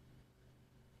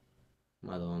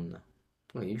 Madonna.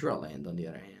 Well, you draw land on the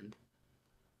other hand.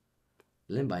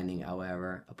 Limb Binding,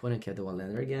 however, opponent kept the one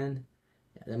lander again.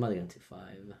 Yeah, that might have gone to 5.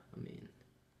 I mean,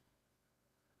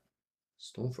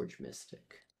 Stoneforge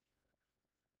Mystic.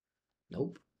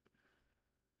 Nope.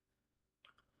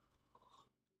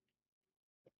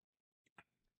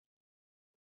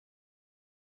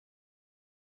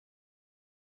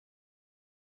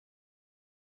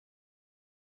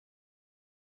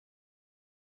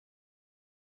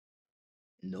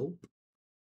 Nope.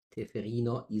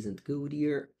 Teferino isn't good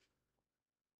here.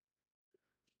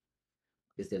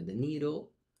 Because they have the needle.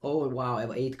 Oh wow, I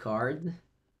have 8 cards.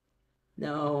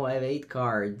 No, I have 8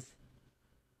 cards.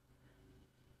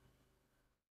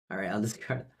 Alright, I'll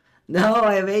discard. No,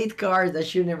 I have 8 cards. I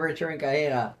shouldn't have returned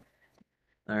Kaheera.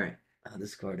 Alright, I'll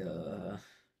discard Teferino.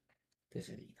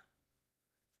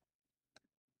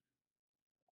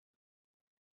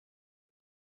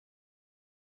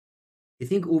 You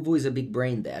think Uvu is a big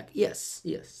brain deck? Yes,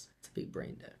 yes, it's a big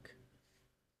brain deck.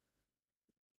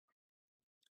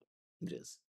 It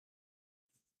is.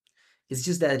 It's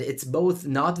just that it's both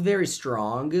not very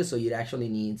strong, so it actually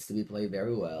needs to be played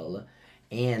very well,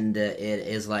 and it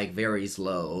is like very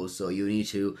slow, so you need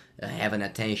to have an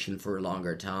attention for a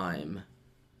longer time.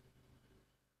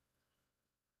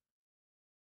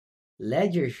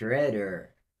 Ledger Shredder,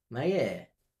 my yeah.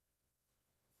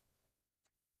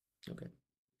 Okay.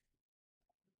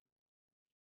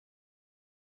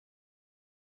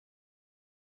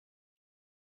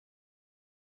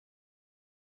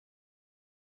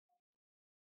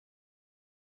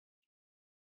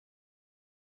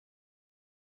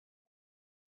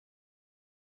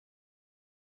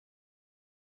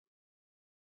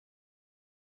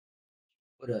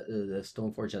 Put the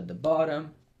Stoneforge at the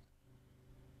bottom.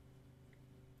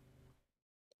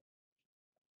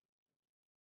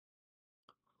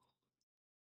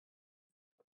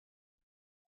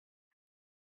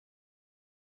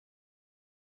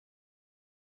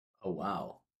 Oh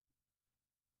wow.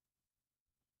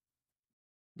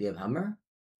 Do you have Hammer?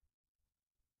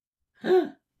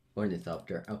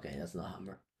 Ornithopter. Okay, that's not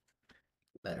Hammer.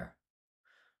 Better.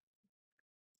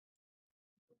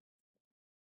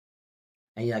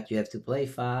 And like you have to play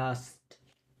fast.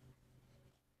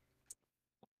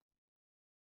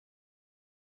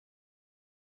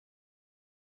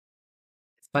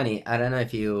 It's funny. I don't know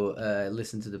if you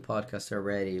listened to the podcast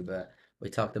already, but we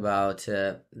talked about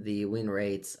the win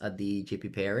rates at the GP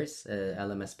pairs,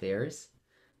 LMS pairs.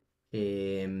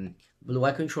 Blue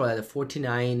Eye Control had a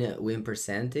 49 win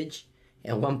percentage,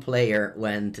 and one player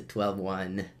went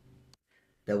 12-1.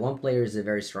 The one player is a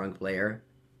very strong player,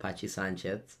 Pachi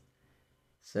Sanchez.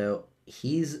 So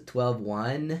he's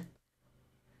 12-1,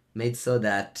 made so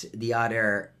that the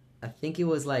other, I think it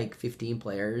was like 15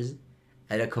 players,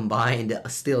 had a combined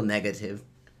still negative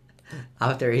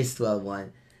after his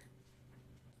 12-1.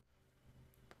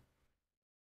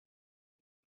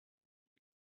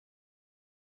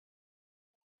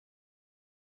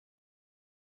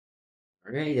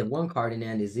 Alright, the one card in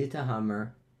hand is Zeta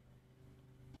Hammer.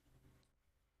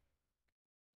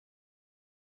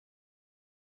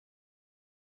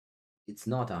 It's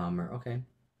not a hammer, okay.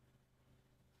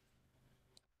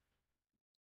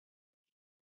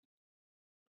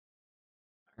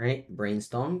 Alright,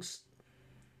 Brainstorms.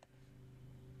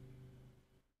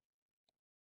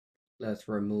 Let's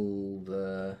remove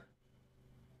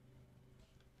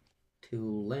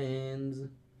two lands.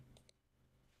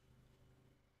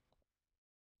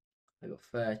 I go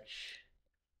fetch.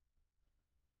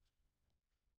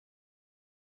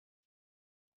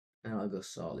 And I'll go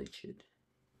Solitude.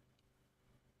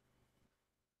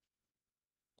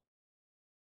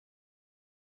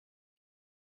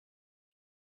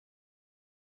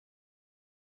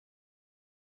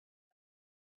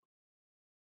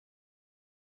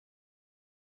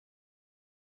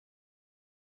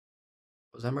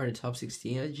 Was Hammer in the top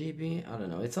 16 at GB? I don't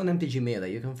know. It's on MTG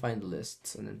Melee. You can find the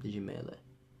lists on MTG Melee.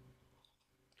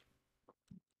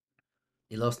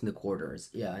 He lost in the quarters.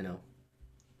 Yeah, I know.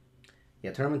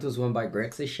 Yeah, tournament was won by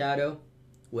Grex's Shadow,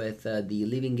 with the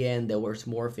Living End that was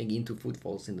morphing into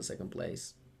Footfalls in the second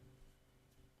place.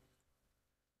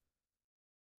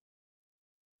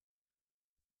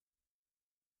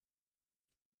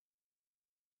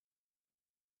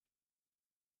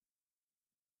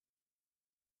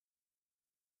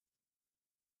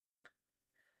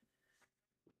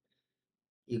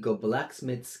 You go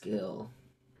Blacksmith Skill,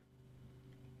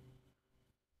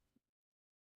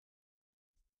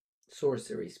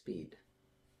 Sorcery Speed.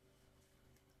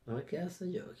 Ok, essa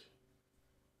joke.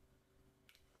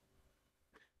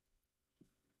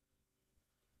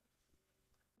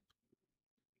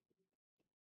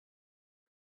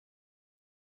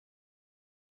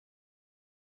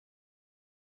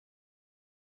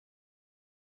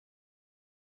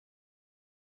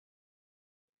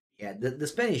 Yeah, the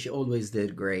Spanish always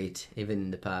did great, even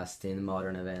in the past in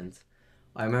modern events.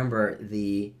 I remember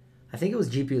I think it was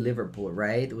GP Liverpool,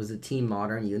 right? It was the Team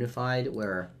Modern Unified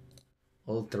where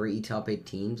all three top eight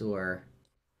teams were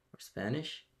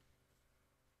Spanish.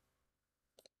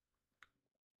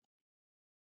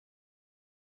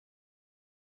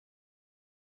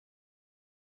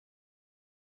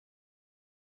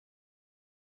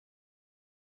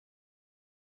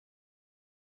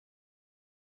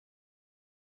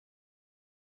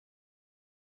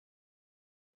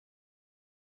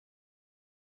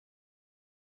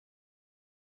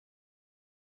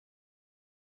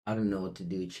 I don't know what to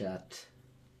do, chat.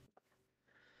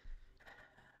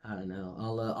 I don't know.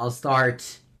 I'll start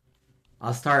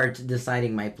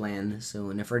deciding my plan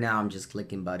soon. For now, I'm just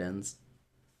clicking buttons.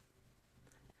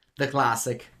 The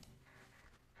classic.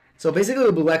 So basically,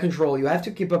 with blue-white control, you have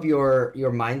to keep up your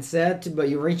mindset, but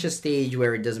you reach a stage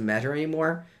where it doesn't matter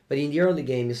anymore. But in the early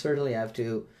game, you certainly have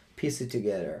to piece it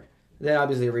together. Then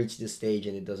obviously reach this stage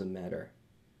and it doesn't matter.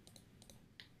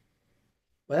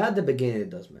 But at the beginning, it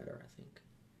does matter, I think.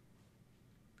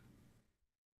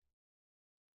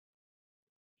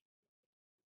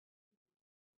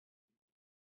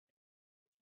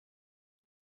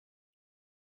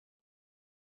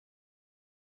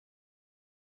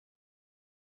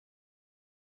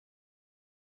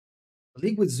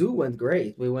 League with Zoo went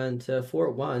great. We went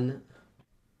 4-1,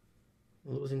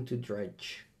 losing to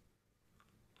Dredge.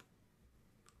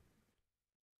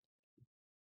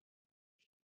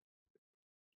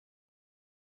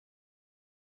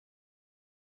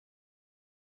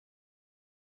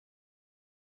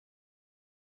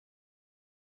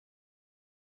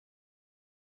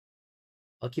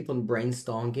 I'll keep on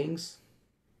brainstormings.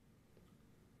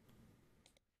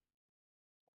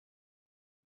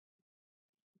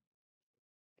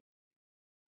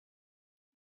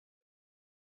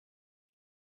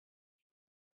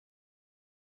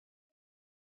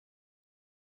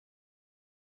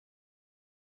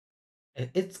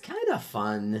 It's kind of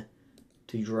fun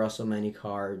to draw so many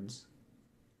cards,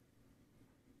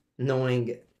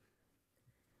 knowing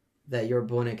that your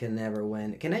opponent can never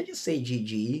win. Can I just say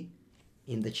GG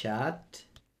in the chat?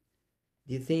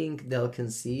 Do you think they'll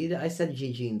concede? I said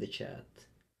GG in the chat.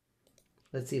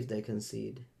 Let's see if they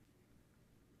concede.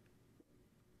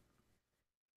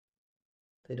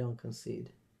 They don't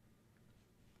concede.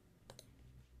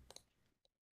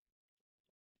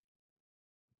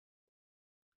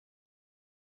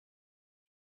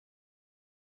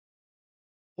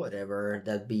 Whatever,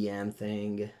 that BM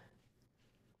thing.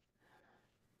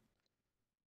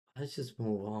 Let's just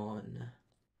move on.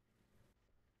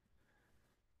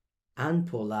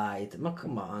 Unpolite. Ma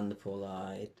come on,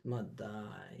 polite. Ma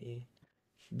dai.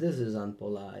 This is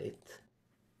unpolite.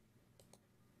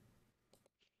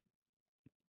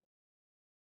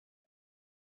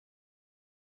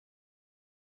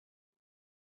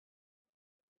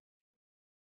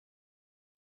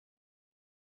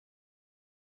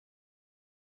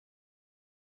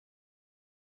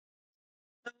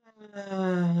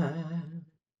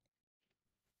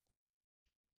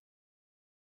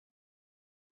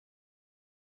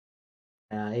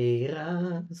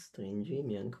 Kaheera,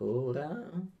 stringimi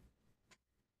ancora.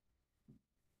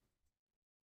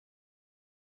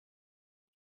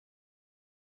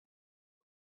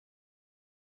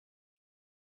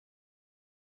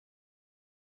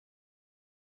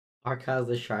 Archives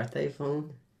the Shark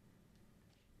Typhoon.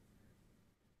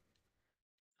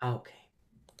 Okay.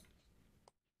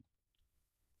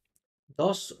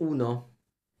 2-1.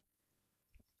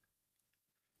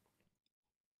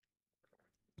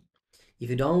 If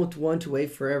you don't want to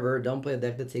wait forever, don't play a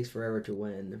deck that takes forever to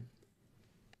win.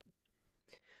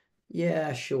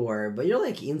 Yeah, sure, but you're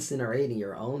like incinerating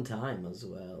your own time as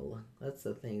well. That's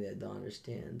the thing that I don't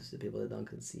understand. The people that don't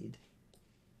concede.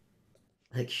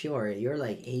 Like, sure, you're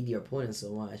like aid your opponent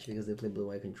so much because they play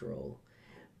blue-white control,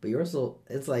 but you're also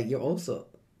it's like you're also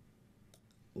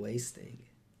wasting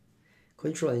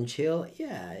control and chill.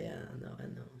 Yeah, yeah, no, I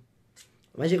know.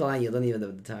 Magical line, you don't even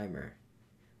have the timer.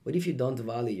 What if you don't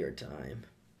value your time?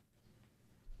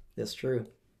 That's true.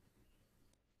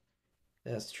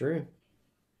 That's true.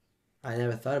 I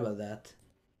never thought about that.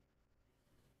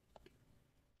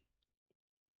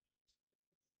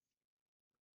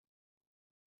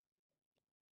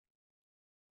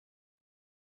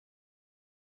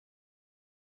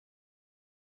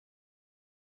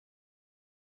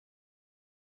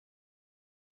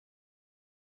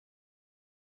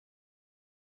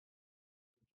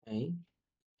 Okay,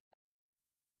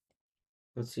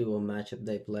 let's see what matchup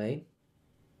they play.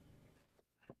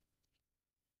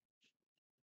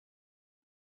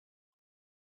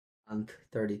 On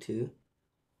 32.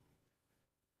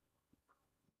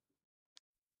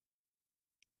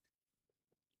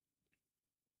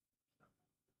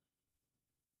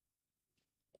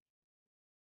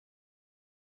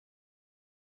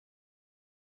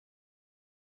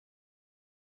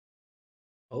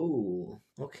 Oh,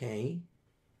 okay.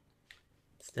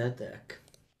 It's that deck.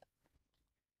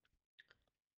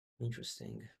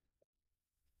 Interesting.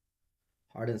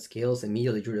 Hardened Scales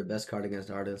immediately drew the best card against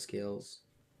Hardened Scales.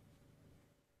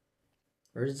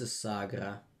 Where's the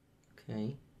Saga?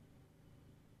 Okay.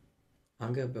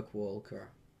 Anga Bookwalker.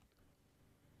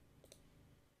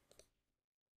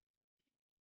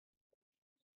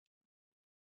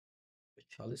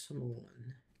 Chalice on 1.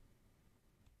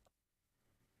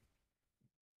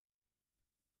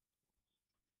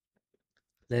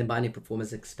 Then binding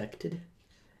performance expected.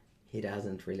 It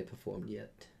hasn't really performed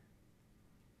yet.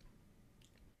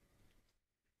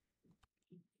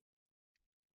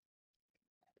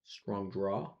 Strong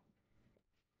draw.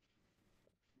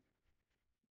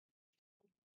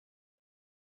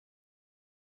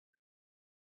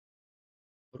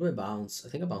 What do I bounce? I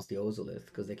think I bounce the Ozolith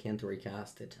because they can't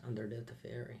recast it under the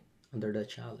Teferi, under the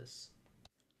Chalice.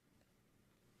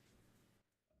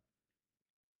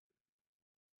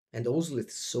 And Ozolith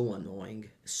is so annoying,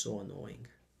 so annoying.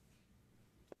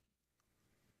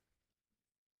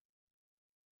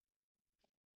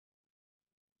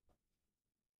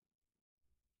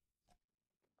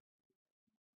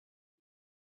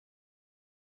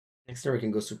 Next turn we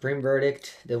can go Supreme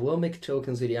Verdict. They will make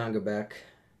tokens with the anger back.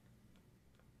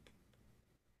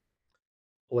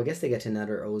 Oh, I guess they get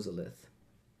another Ozolith.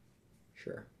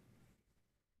 Sure.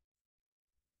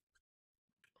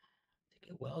 They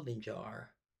get Welding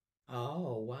Jar.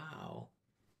 Oh, wow.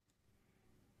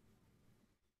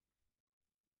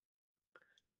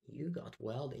 You got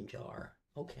Welding Jar.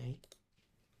 Okay.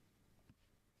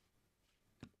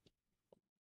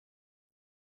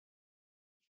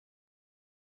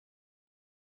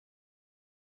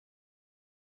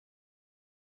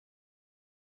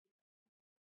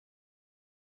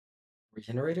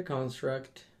 Regenerate a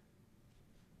construct.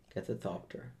 Get the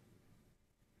Thopter.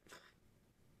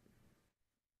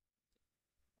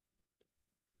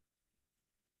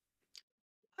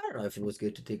 I don't know if it was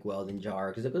good to take Welding Jar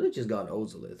because I could have just got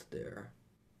Ozolith there.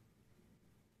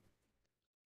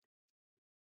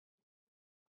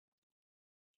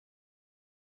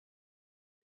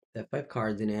 They have 5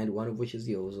 cards in hand, one of which is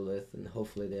the Ozolith, and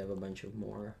hopefully they have a bunch of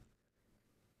more.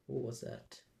 What was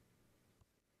that?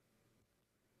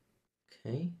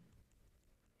 Okay.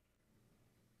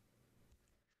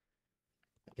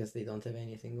 I guess they don't have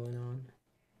anything going on.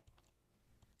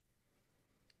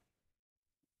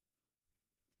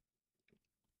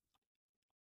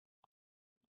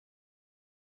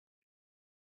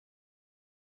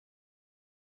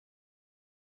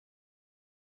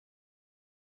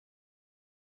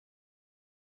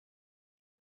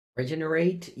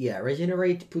 Regenerate, yeah,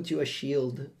 regenerate puts you a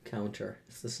shield counter.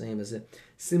 It's the same as a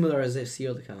similar as a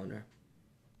shield counter.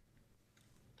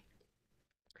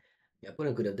 Yeah,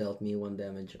 opponent could have dealt me 1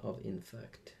 damage of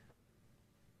infect.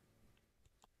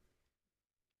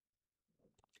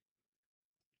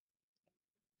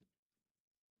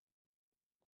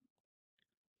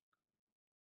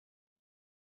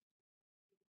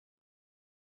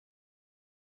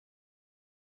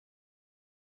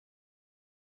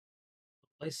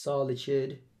 Play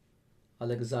Solitude.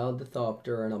 I'll exile the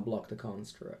Thopter and I'll block the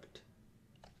construct.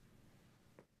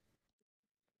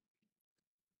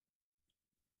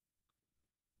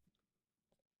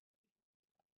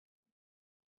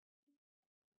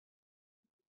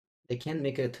 They can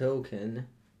make a token,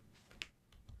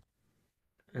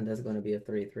 and that's going to be a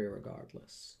 3/3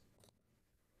 regardless.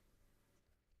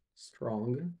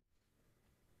 Strong.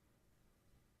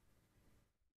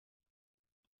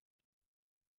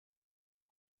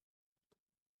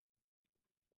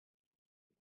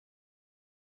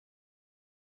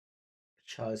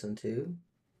 Chalice on 2.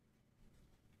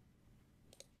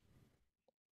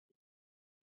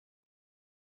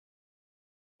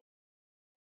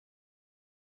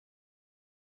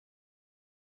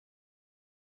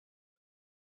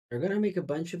 They're gonna make a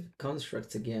bunch of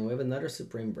constructs again. We have another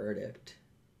Supreme Verdict.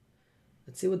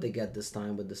 Let's see what they get this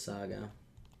time with the Saga.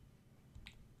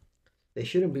 They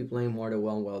shouldn't be playing more than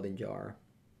one Welding Jar.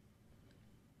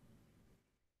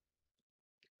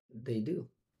 They do.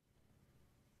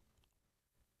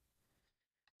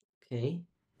 Okay.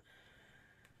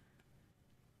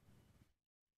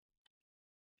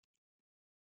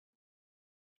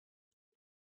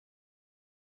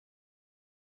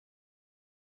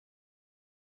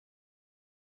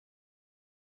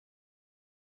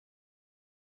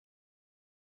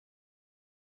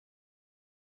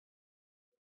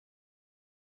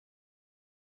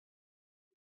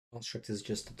 Construct is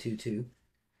just a 2/2.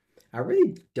 I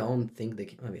really don't think they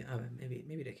can.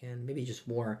 Maybe they can. Maybe just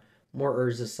more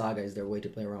Urza Saga is their way to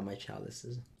play around my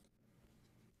chalices.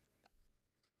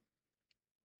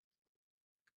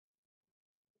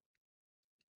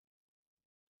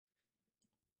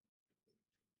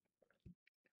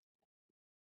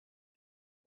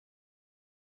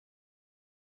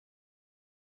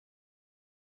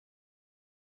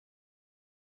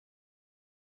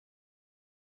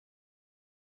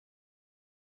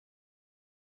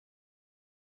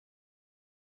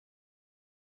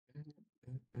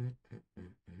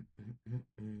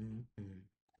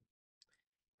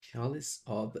 Chalice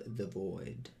of the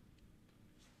Void.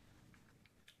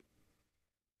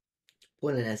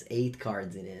 Opponent has 8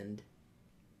 cards in hand.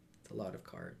 It's a lot of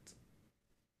cards.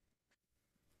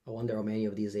 I wonder how many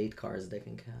of these 8 cards they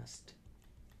can cast.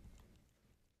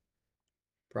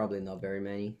 Probably not very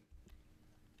many.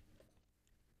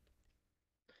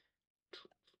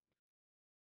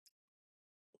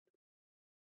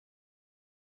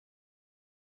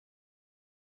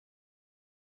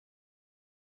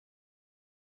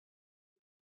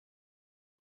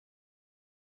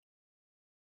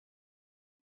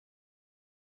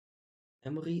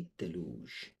 Memory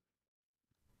Deluge.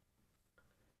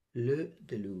 Le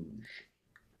Deluge.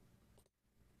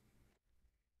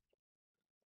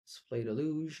 Let's play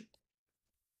Deluge.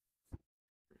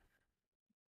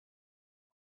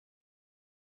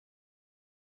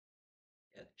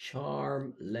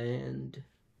 Charm, land,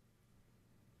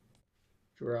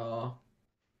 draw.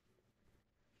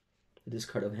 This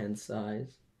card of hand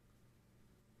size.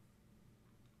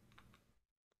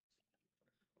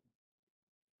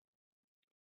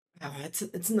 Oh,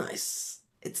 it's nice.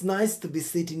 It's nice to be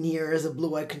sitting here as a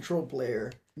blue-eye control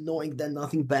player, knowing that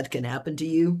nothing bad can happen to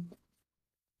you.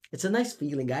 It's a nice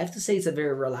feeling. I have to say, it's a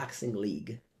very relaxing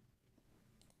league.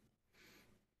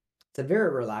 It's a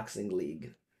very relaxing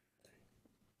league.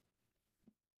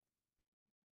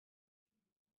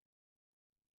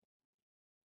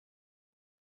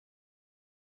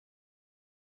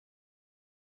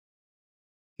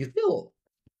 You feel,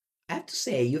 I have to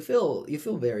say, you feel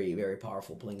very very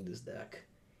powerful playing this deck.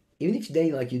 Even if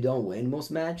they like you don't win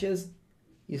most matches,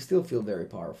 you still feel very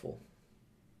powerful.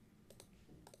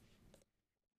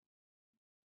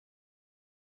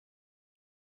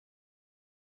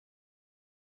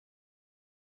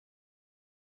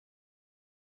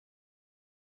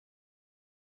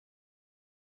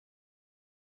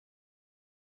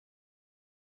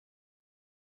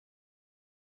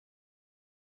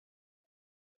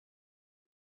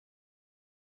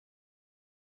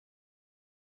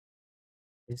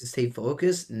 You have to stay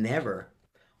focused. Never.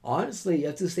 Honestly, you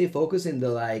have to stay focused in the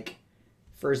like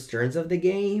first turns of the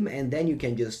game, and then you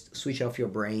can just switch off your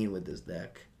brain with this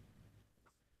deck.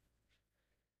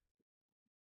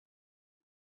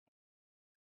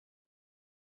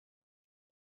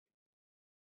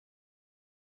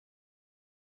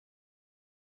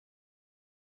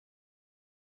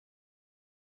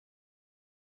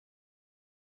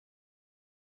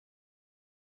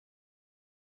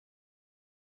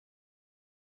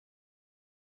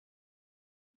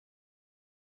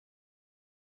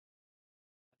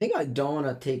 I think I don't want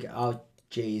to take out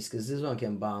Jace because this one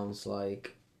can bounce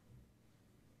like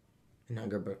an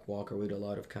Hungerback Walker with a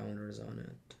lot of counters on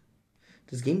it.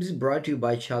 This game is brought to you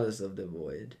by Chalice of the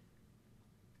Void.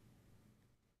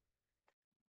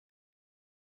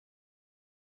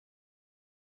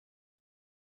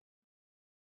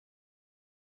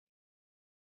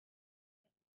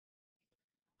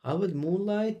 Hallowed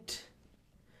Moonlight.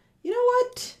 You know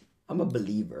what? I'm a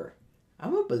believer.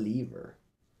 I'm a believer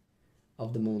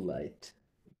of the Moonlight.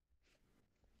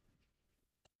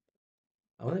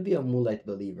 I want to be a Moonlight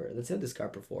believer. Let's see how this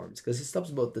card performs because it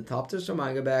stops both the top tiers from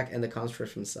Hungerback and the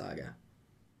constructs from Saga.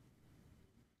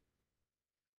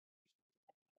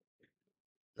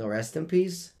 No, rest in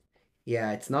peace.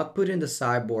 Yeah, it's not put in the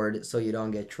sideboard so you don't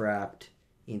get trapped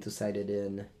into Sighted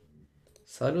In.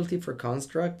 Subtlety for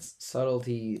constructs.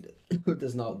 Subtlety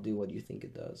does not do what you think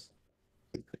it does.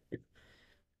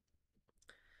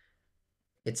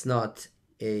 It's not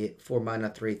a 4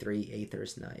 mana 3/3 Aether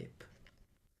Snipe.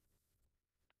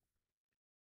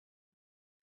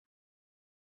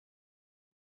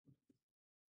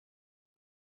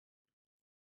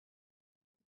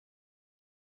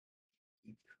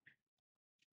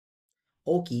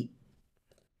 Oki.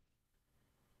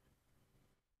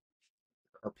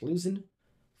 Carplusen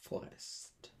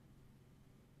Forest.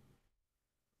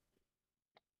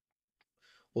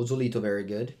 Ozolito, very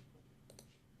good.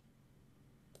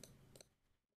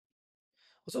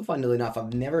 Also, funnily enough,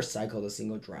 I've never cycled a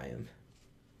single Triumph.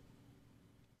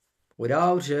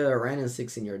 Without Ren and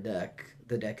 6 in your deck,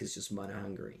 the deck is just mana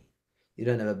hungry. You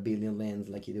don't have a billion lands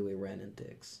like you do with Ren and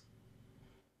Tix.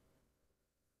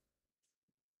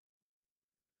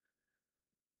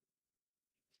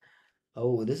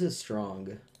 Oh, this is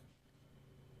strong.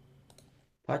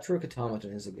 Patchwork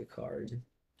Automaton is a good card.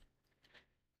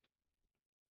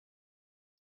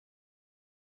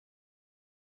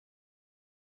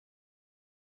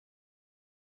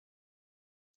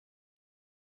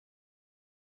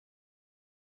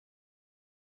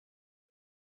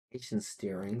 Ancient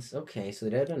Steerings. Okay, so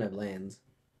they don't have lands.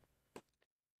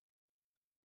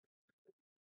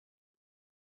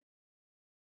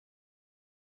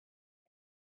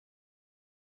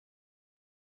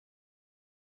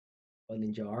 One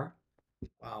in jar.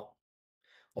 Wow.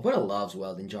 Opponent loves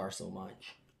Welding Jar so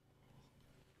much.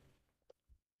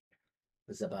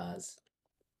 Zabaz.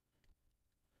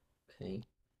 Okay.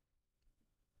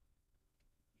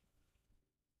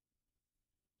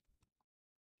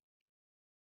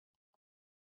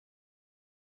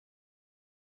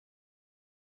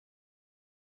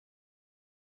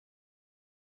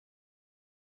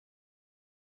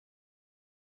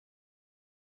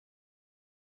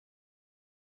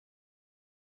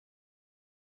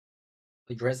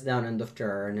 We dress down end of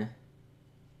turn.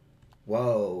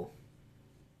 Whoa.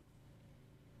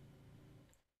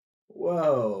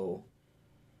 Whoa.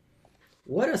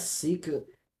 What a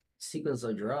sequence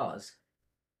of draws.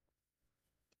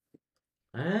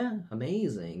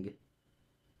 Amazing.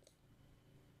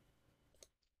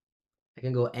 I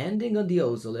can go ending on the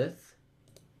Ozolith.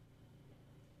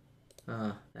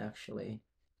 Actually.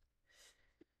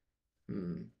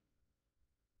 Hmm.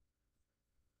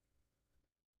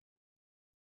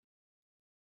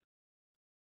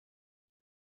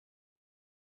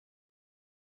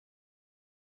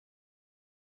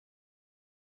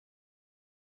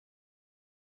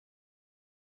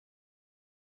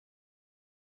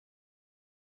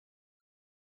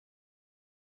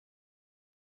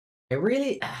 It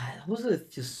really Ozolith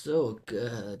just so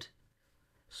good.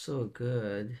 So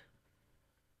good.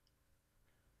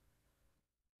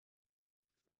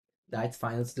 That's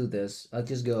fine, let's do this. I'll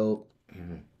just go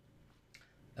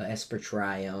Esper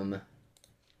Triome,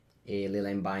 a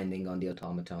Leyline Binding on the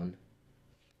Automaton.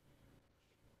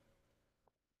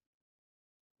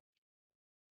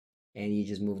 And you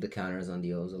just move the counters on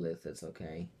the Ozolith, it's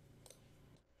okay.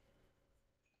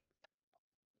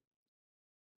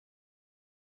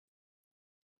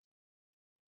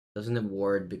 Doesn't have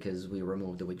ward because we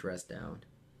removed it with dress down.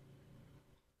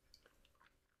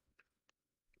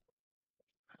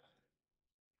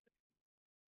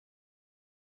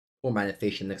 Or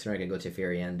Manifestation, next turn I can go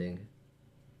Teferi Ending.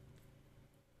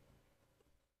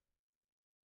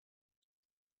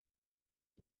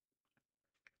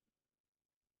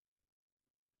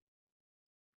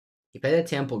 If I had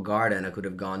Temple Garden, I could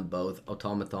have gone both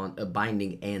Automaton,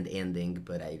 Binding and Ending,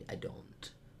 but I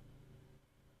don't.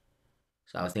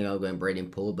 So I was thinking I was going Braiding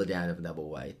Pool, but then I have double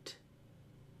white.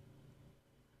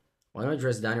 Why not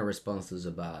dress down in response to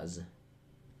Zabaz?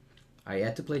 I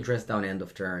had to play dress down end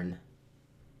of turn.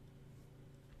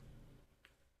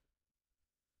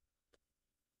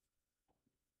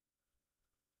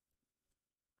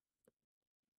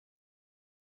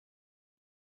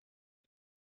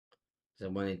 So I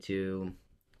wanted to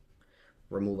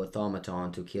remove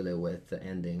Automaton to kill it with the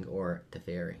Ending or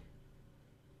Teferi.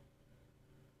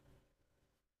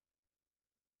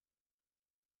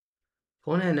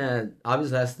 Opponent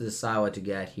obviously has to decide what to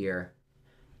get here.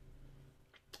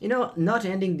 You know, not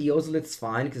ending the Ozolith's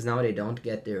fine, because now they don't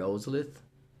get their Ozolith.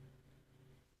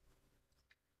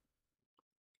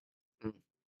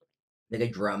 They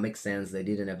get draw, makes sense. They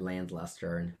didn't have land last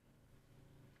turn.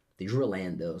 They drew a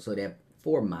land though, so they have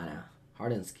 4 mana.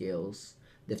 Hardened Skills.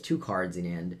 They have 2 cards in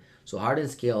hand. So Hardened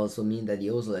Skills will mean that the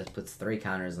Ozolith puts 3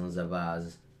 counters on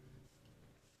Zavaz.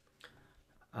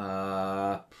 They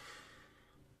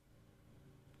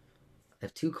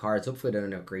have 2 cards. Hopefully they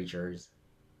don't have creatures.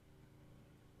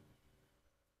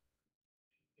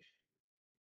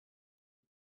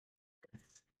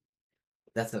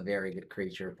 That's a very good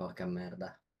creature, Poca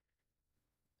Merda.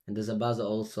 And the Zabaz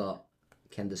also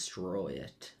can destroy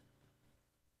it.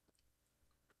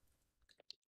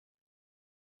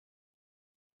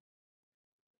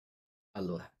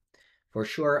 Allora. For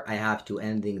sure, I have to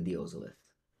ending the Ozolith.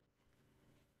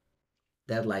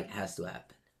 That like has to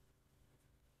happen.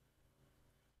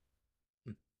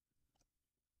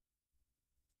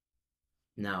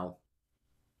 Now,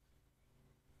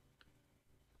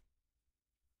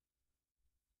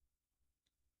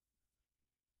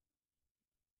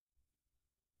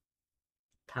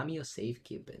 Cameo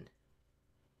safekeeping.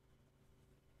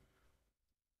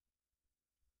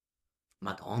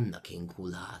 Madonna che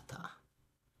inculata.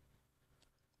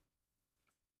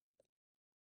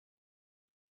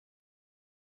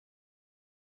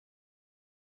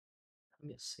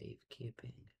 Cameo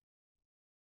safekeeping.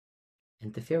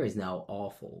 And Teferi is now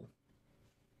awful.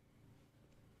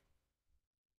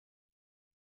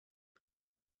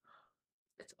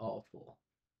 It's awful.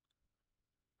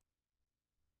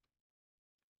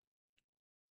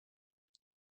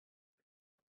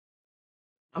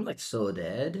 I'm like so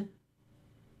dead.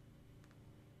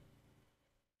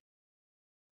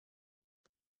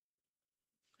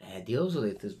 Yeah, the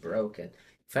Ozolith is broken.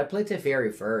 If I played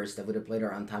Teferi first, I would have played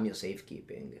around Tamio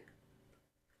safekeeping.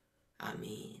 I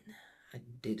mean, I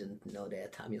didn't know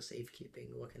that. I'm your safekeeping.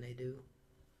 What can I do?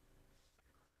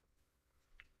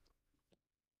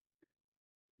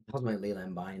 How's my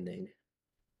Leyline Binding?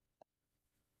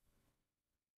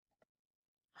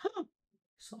 Huh.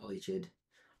 Solitude.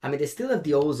 I mean, they still have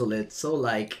the Ozolit, so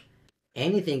like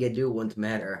anything I do won't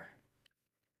matter.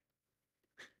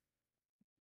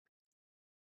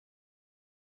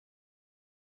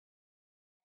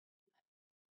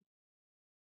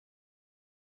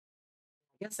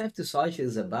 I guess I have to Solitude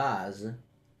as a buzz.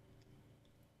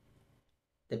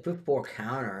 They put 4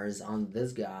 counters on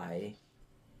this guy.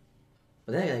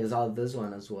 But then I exalt this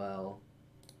one as well.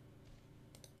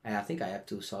 I think I have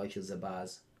to Solitude as a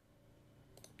buzz.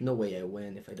 No way I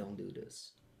win if I don't do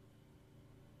this.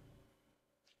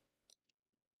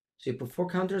 So you put 4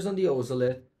 counters on the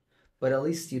Ozolit, but at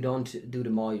least you don't do the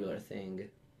modular thing.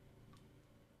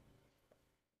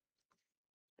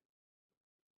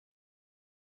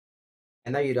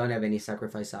 And now you don't have any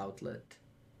sacrifice outlet.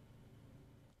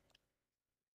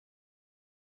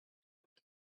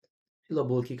 Hello,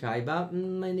 Bulky Kaiba.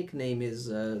 My nickname is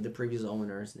the previous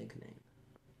owner's nickname.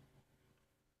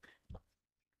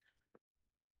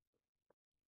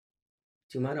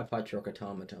 2 mana Patriarch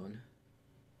Automaton.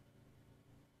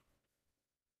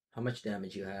 How much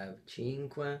damage you have? 5, 8,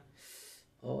 10.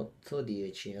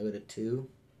 I go to 2.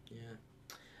 Yeah.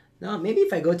 No, maybe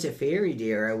if I go Teferi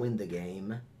there, I win the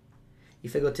game.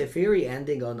 If I go Teferi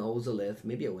ending on Ozolith,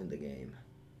 maybe I win the game.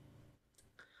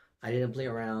 I didn't play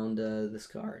around this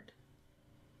card.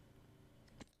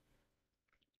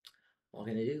 What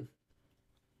can I do?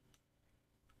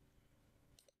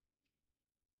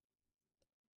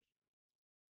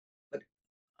 But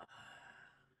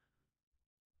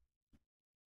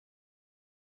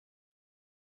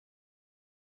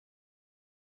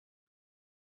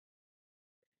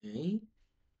okay,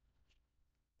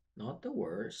 not the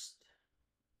worst.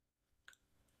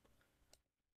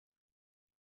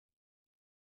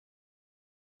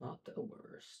 Not the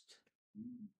worst.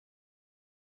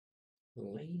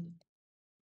 Lane.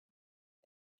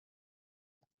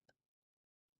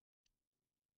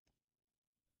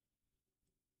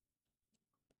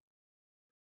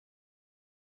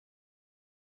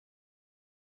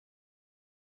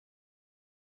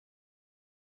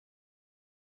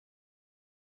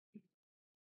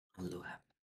 Aloha.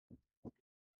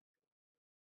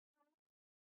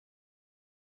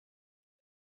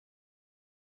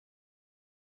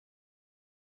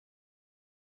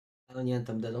 Oh, niente,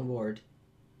 I'm dead on board.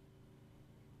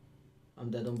 I'm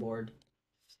dead on board.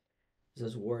 Is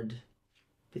this ward?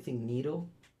 Pithing Needle?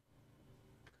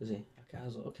 Così, a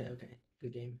caso. Okay, okay.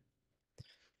 Good game.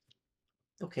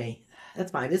 Okay,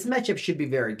 that's fine. This matchup should be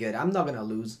very good. I'm not gonna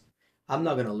lose. I'm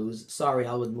not gonna lose. Sorry,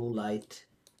 Hallowed Moonlight.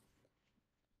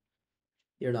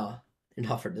 You're not. You're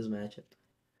not for this matchup.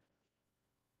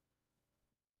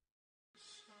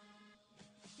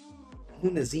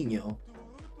 Munazinho.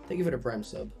 Thank you for the prime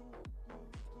sub.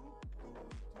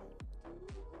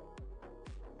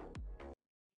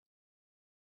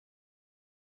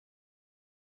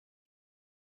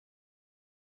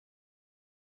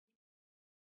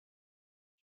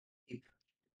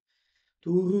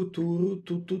 Turu turu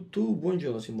tu tu tu.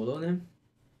 Buongiorno Simolone.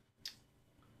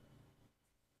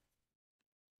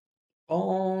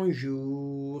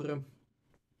 Bonjour.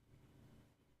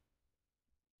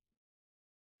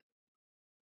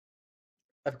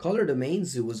 I've colored the main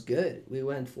zoo was good. We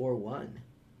went 4-1.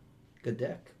 Good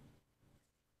deck.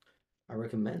 I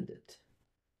recommend it.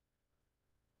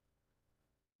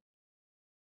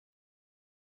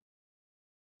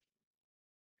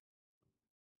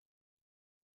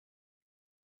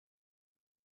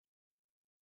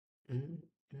 Mm,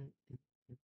 mm,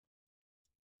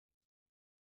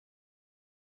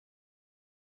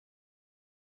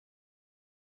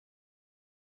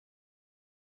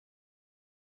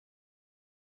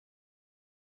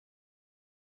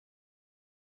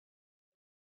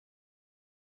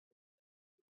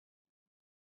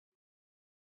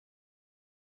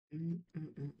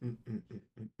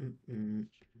 mm.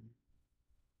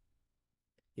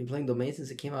 Been playing Domain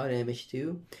since it came out in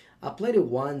MH2. I played it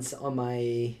once on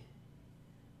my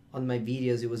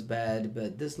videos. It was bad,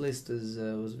 but this list is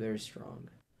was very strong.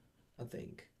 I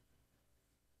think.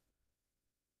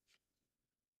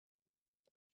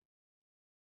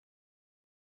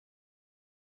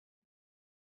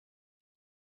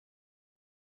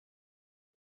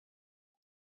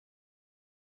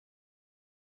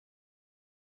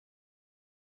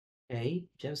 Okay,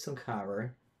 Gemstone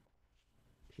Cover,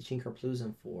 Teaching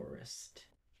Carplusan Forest.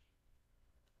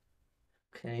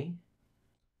 Okay,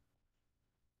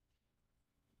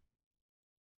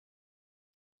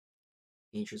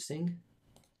 interesting.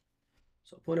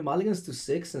 So opponent mulligans to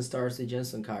 6 and starts the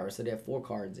Jensen Kaheera, so they have 4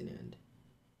 cards in hand.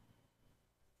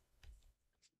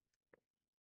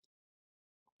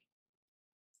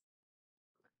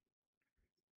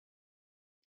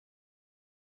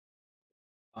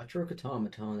 Atroc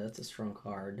Automaton, that's a strong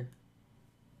card.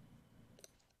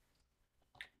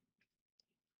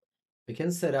 We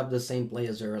can set up the same play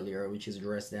as earlier, which is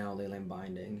dress down Leyline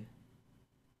Binding.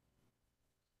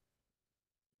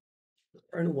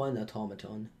 Turn 1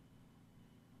 Automaton.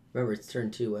 Remember, it's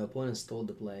turn 2. My opponent stole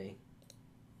the play.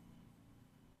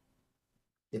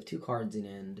 They have 2 cards in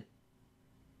hand.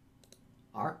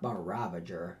 Archmage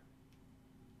Ravager.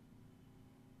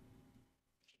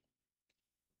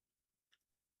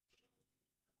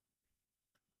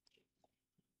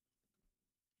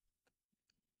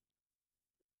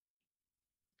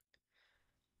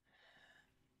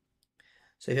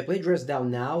 So if I play dress down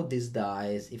now, this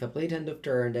dies. If I play it end of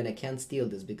turn, then I can't steal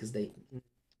this because they...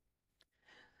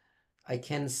 I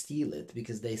can steal it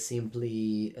because they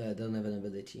simply don't have an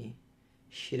ability.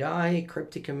 Should I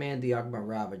Cryptic Command the Archmage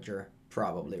Ravager?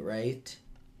 Probably, right?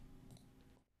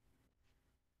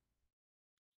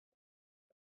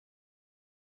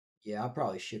 Yeah, I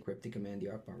probably should Cryptic Command the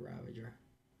Archmage Ravager.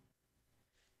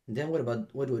 And then what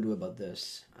do we do about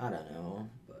this? I don't know,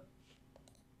 but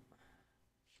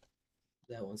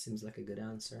that one seems like a good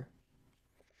answer.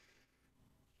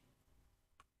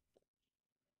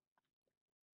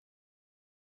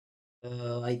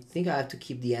 I think I have to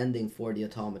keep the ending for the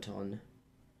automaton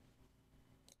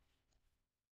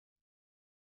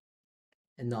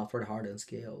and not for the hardened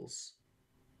scales.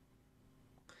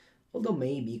 Although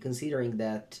maybe, considering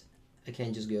that I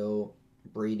can't just go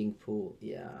breeding pool.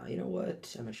 Yeah, you know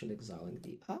what? I'm actually exiling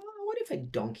the... what if I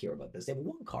don't care about this? They have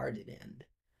 1 card in end.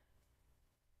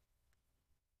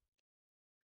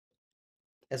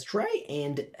 Let's try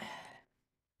and...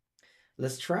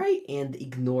 Let's try and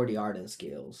ignore the Arden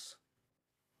Scales.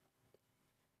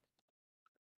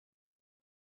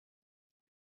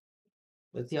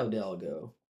 Let's see how they'll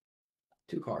go.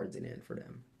 2 cards in hand for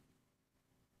them.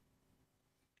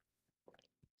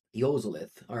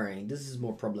 Yozolith. Alright, this is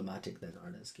more problematic than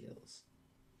Arden Scales.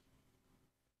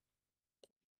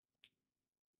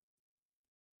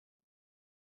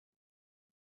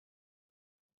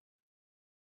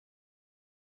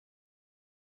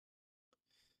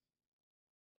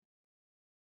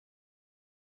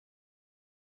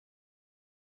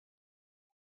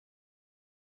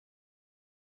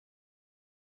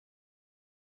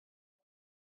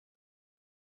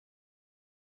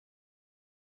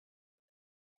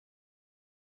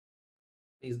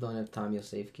 Please don't have Tamiyo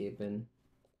safekeeping.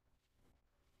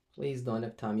 Please don't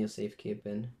have Tamiyo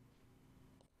safekeeping.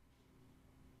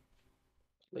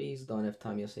 Please don't have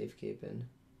Tamiyo safekeeping.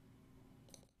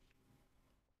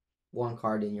 1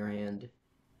 card in your hand.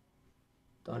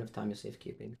 Don't have Tamiyo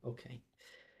safekeeping. Okay.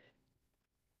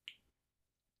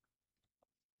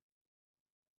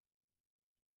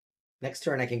 Next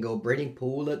turn I can go Breeding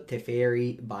Pool,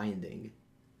 Teferi, Binding.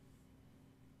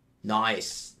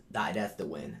 Nice! That's the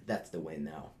win. That's the win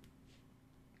now.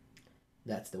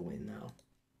 That's the win now.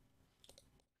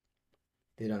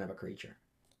 They don't have a creature.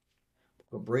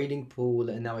 Go Breeding Pool,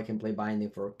 and now I can play Binding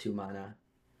for 2 mana.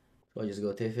 So I just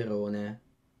go Teferone,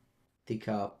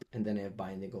 Teacup, and then I have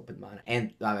Binding, open mana.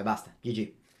 And, vabbè, basta.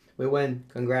 GG. We win.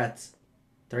 Congrats.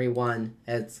 3-1.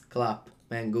 Heads, clap,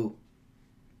 Mangu.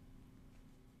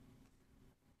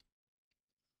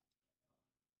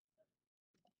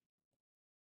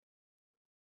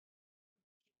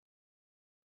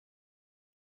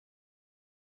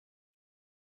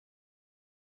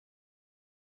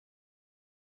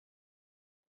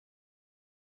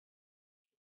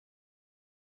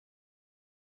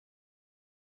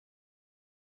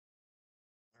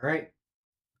 Alright.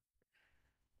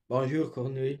 Bonjour,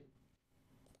 Cornuille.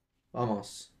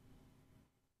 Vamos.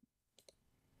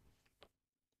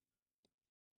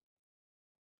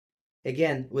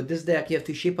 Again, with this deck, you have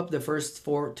to shape up the first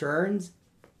 4 turns,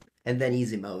 and then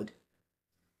easy mode.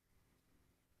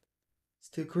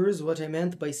 Sticker is what I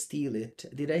meant by steal it.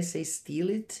 Did I say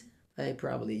steal it? I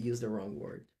probably used the wrong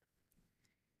word.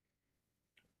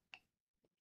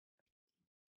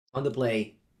 On the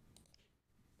play.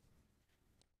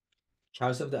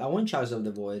 Chalice of the... I want Chalice of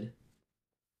the Void.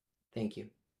 Thank you.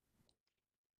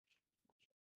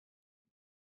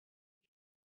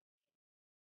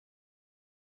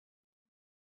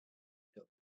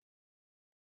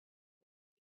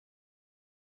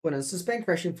 Well, then suspend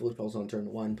Crashing Footfalls on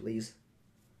turn 1, please.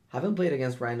 Haven't played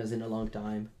against Rhinos in a long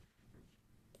time.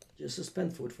 Just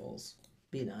suspend Footfalls.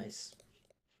 Be nice.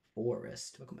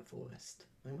 Forest. Vad kommer Forest?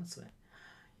 Vad är det?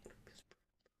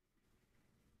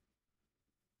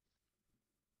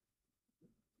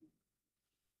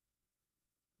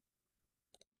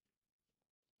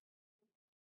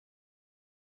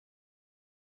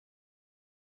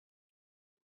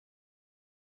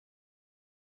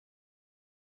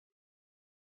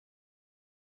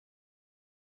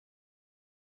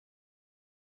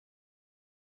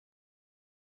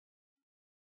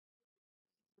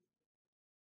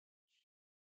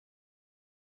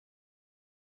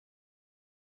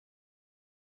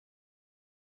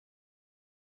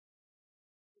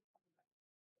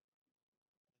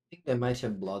 think they might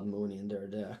have Blood Moon in their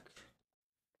deck.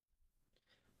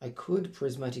 I could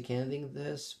Prismatic Ending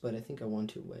this, but I think I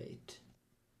want to wait.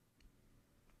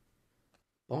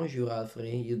 Bonjour,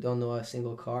 Alfred. You don't know a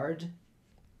single card?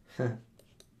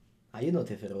 Ah, you know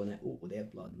Teferi. Oh, they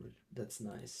have Blood Moon. That's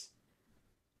nice.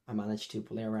 I managed to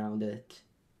play around it.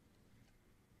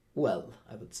 Well,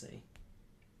 I would say.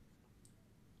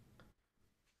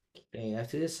 Okay, I have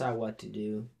to decide what to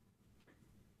do.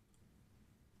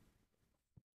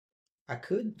 I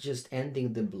could just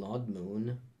ending the Blood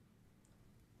Moon.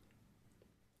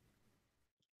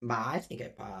 But I think I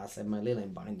pass. I have my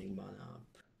Leyline Binding one up.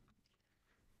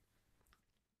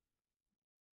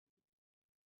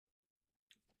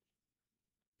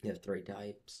 You have three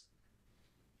types.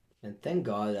 And thank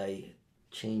God I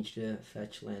changed the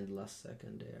fetch land last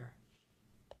second there.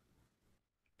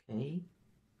 Okay.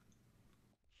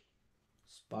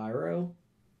 Spyro.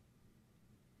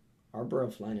 Arbor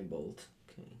of Lightning Bolt.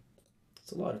 Okay.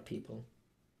 It's a lot of people.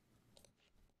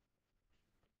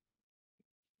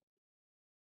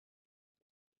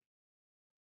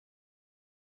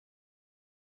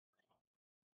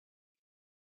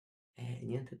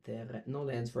 Niente terra. No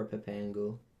lands for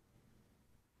Pepengu.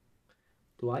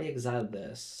 Do I exile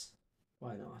this?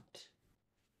 Why not?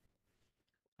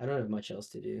 I don't have much else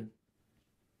to do.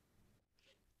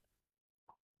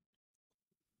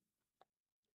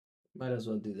 Might as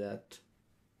well do that.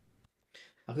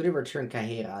 I could have returned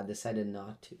Kaheera. I decided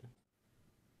not to.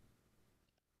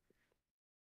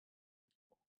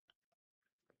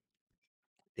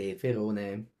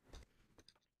 Teferone.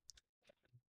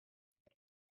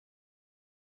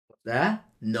 Eh?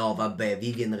 No, vabbè,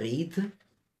 Vivian Reed.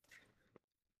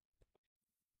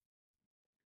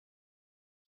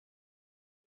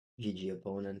 GG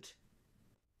opponent.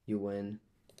 You win.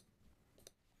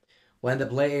 When the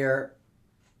player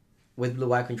with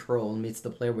blue eye control meets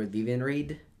the player with Vivian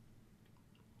Reed,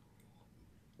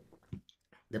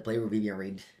 the player with Vivian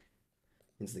Reed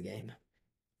wins the game.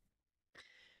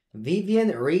 Vivian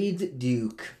Reed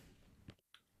Duke.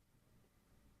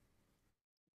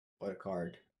 What a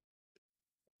card.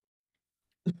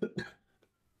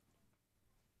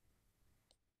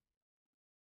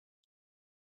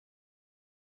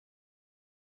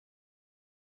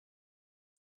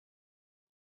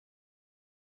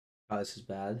 Oh, this is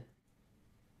bad.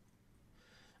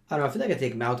 I don't know. I feel like I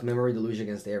take Mount Memory Deluge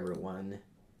against everyone.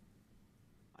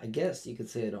 I guess you could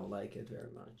say I don't like it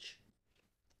very much.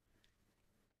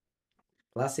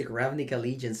 Classic Ravnica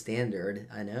Legion Standard.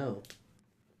 I know.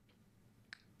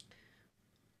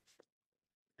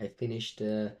 I finished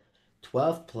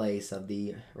 12th place of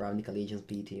the Ravnica Legion's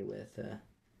PT with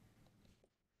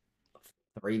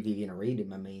 3 Vivian Reed in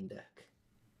my main deck.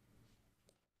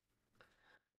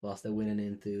 Lost the winning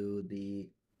into the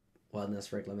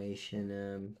Wildness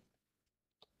Reclamation.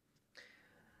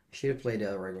 Should have played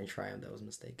Raugrin Triome. That was a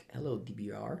mistake. Hello,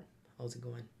 DBR. How's it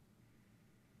going?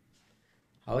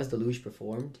 How has Deluge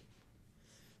performed?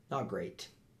 Not great.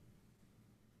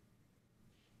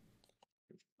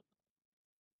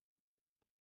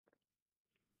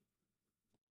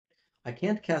 I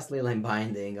can't cast Leyline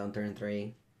Binding on turn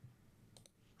 3.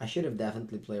 I should have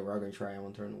definitely played Raugrin Triome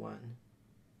on turn 1.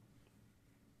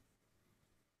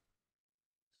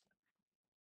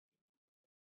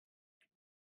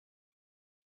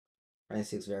 Turn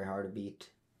 6 very hard to beat.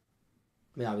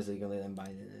 I mean, obviously you can Leyline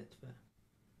Bind in it,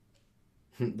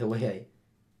 but the way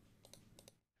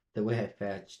I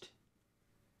fetched.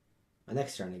 My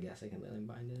next turn, I guess I can Leyline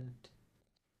Bind in it.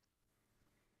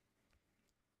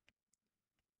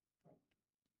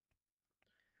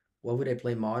 What would I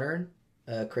play modern?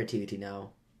 Creativity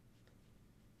now.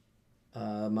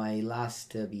 My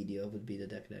last video would be the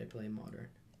deck that I play modern.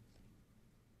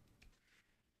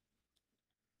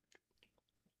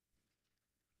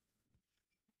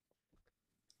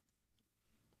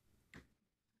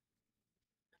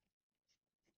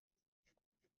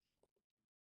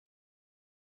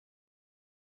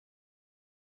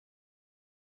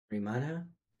 Three mana?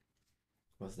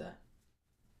 What's that?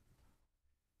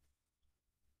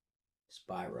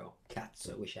 Spyro. Cats.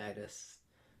 I wish I had this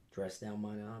dress down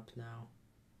mana up now.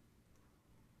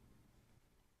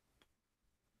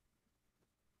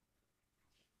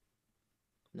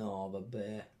 No,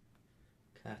 vabbè.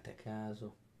 Carta a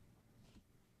caso.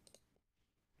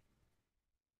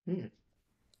 Hmm.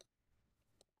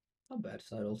 Not bad,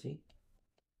 subtlety.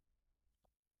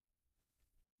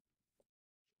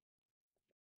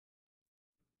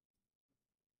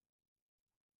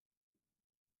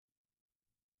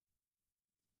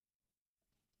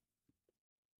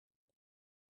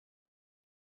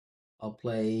 I'll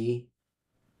play.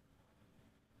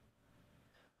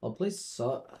 I'll play.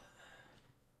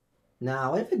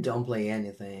 Now, what if I don't play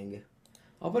anything?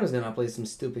 Opponent's gonna play some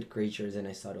stupid creatures and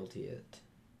I subtlety it.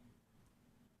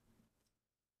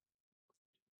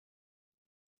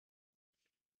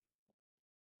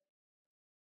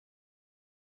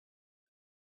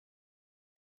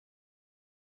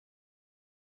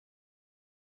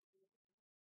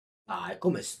 Ah, è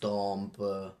come Stomp.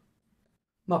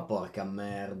 Ma porca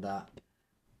merda.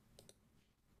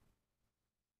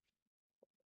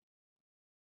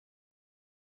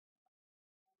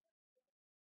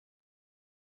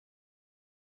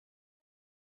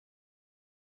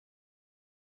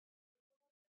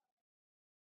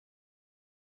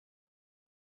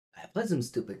 I play some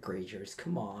stupid creatures,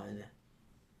 come on.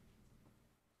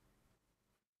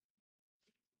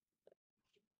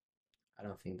 I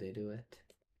don't think they do it.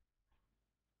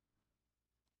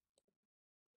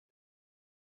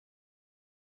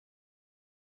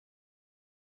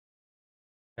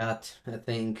 Got, I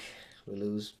think we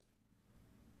lose.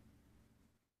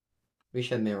 We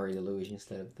should Memory Deluge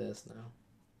instead of this now.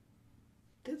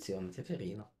 Attenzione,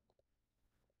 Teferino.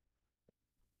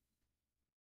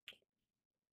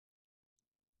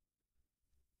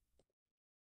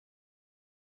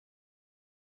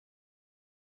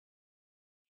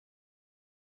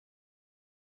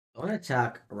 I wanna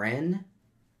attack Ren?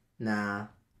 Nah.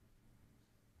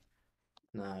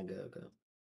 Nah, go.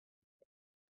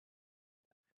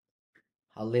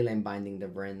 I'll Leyline Binding the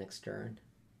Ren next turn.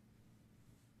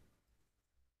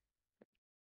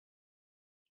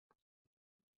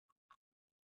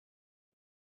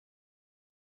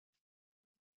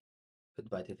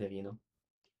 Goodbye, Teferino.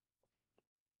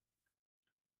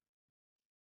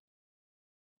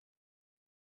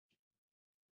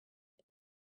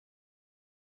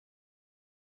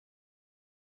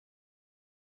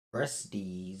 Press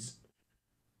these.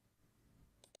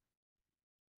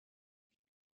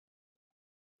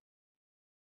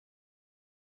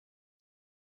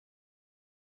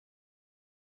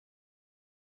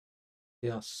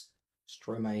 Yes.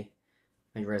 Destroy my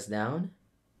dress down.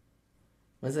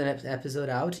 When's that episode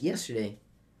out? Yesterday.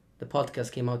 The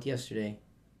podcast came out yesterday.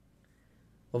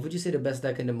 What would you say the best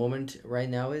deck in the moment right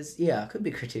now is? Yeah, it could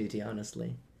be creativity,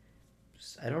 honestly.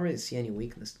 I don't really see any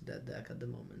weakness to that deck at the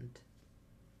moment.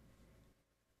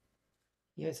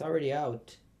 Yeah, it's already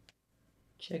out.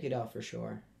 Check it out for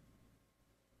sure.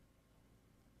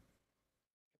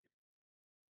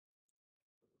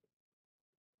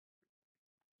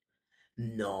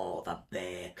 No,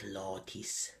 vabbè,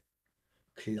 Clotis.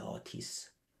 Clotis.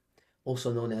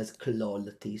 Also known as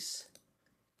Cloltis.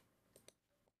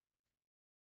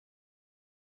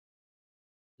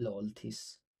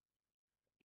 Loltis.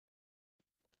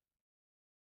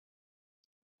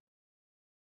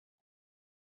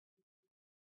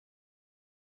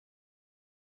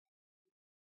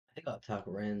 I think I'll attack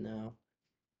Ren now.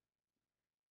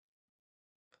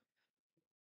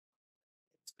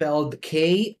 Spelled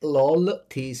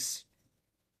K-Lol-Tis.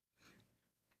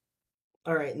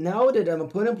 Alright, now that I'm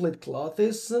opponent played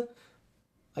Clotis,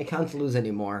 I can't lose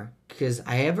anymore. Because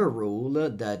I have a rule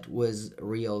that was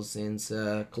real since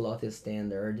Clotis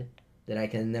Standard that I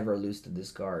can never lose to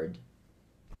discard.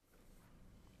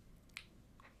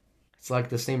 It's like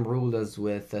the same rule as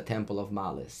with Temple of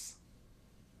Malice.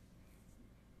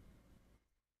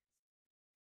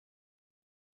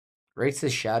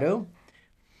 Grixis Shadow?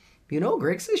 You know,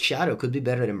 Grixis Shadow could be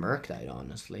better than Murktide,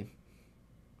 honestly.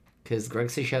 Because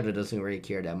Grixis Shadow doesn't really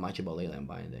care that much about Leyline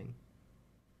Binding.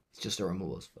 It's just a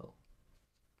removal spell.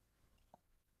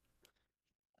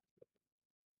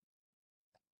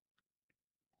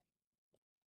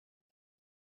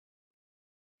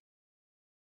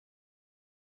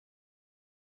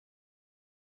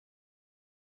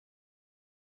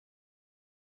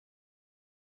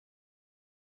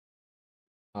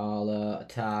 I'll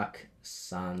attack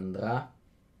Sandra.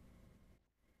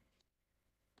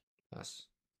 Yes.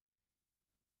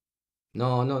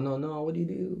 No. What do you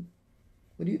do?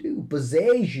 What do you do?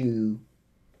 Bazeju.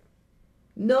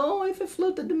 No, if I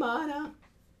floated the mana.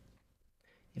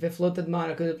 If I floated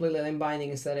mana, I could have played Leyline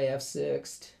Binding instead of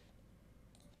F6'd.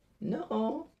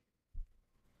 No.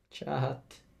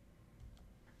 Chat.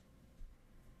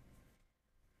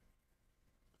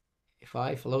 If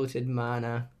I floated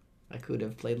mana, I could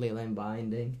have played Leyline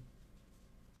Binding.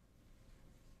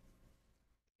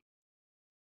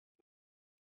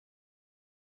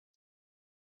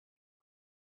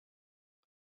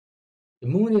 The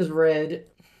moon is red.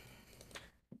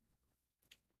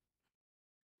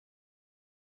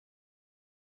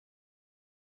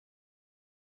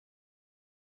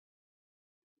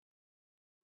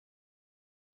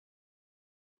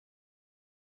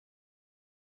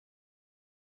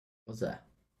 What's that?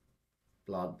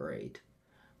 Bloodbraid.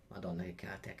 Madonna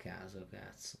che caso,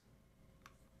 cazzo.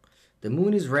 The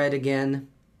moon is red again.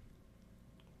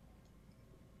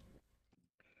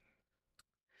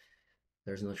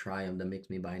 There's no Triumph that makes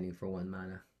me binding for 1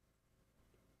 mana.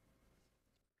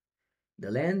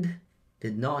 The land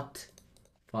did not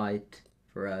fight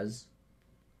for us.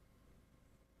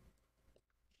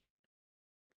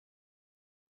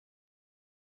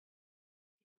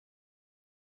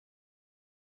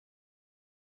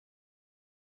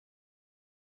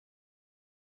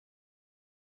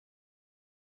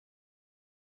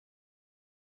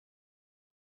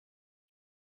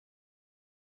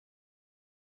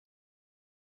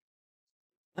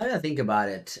 I gotta think about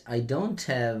it. I don't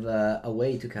have a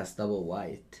way to cast double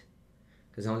white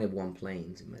because I only have 1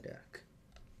 planes in my deck.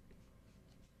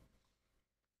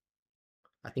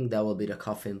 I think that will be the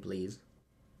coffin, please.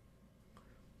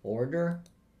 Order?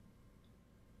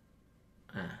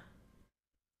 Ah.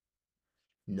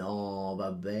 No,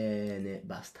 va bene.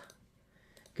 Basta.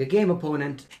 Good game,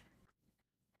 opponent.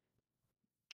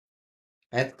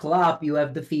 At Club, you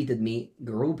have defeated me.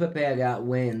 Gruppe Pega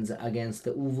wins against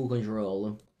the Uvu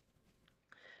Control.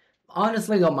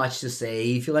 Honestly, not much to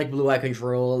say. If you like Blue Eye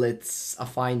Control, it's a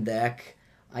fine deck.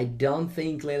 I don't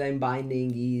think Leyline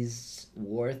Binding is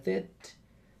worth it.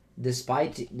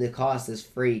 Despite the cost is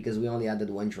free because we only added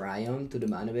 1 Triumph to the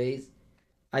mana base.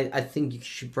 I think you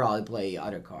should probably play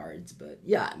other cards, but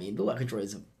yeah, I mean Blue Eye Control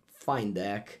is a fine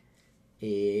deck.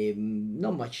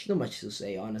 Not much to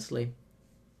say honestly.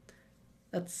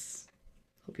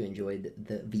 Hope you enjoyed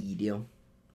the video.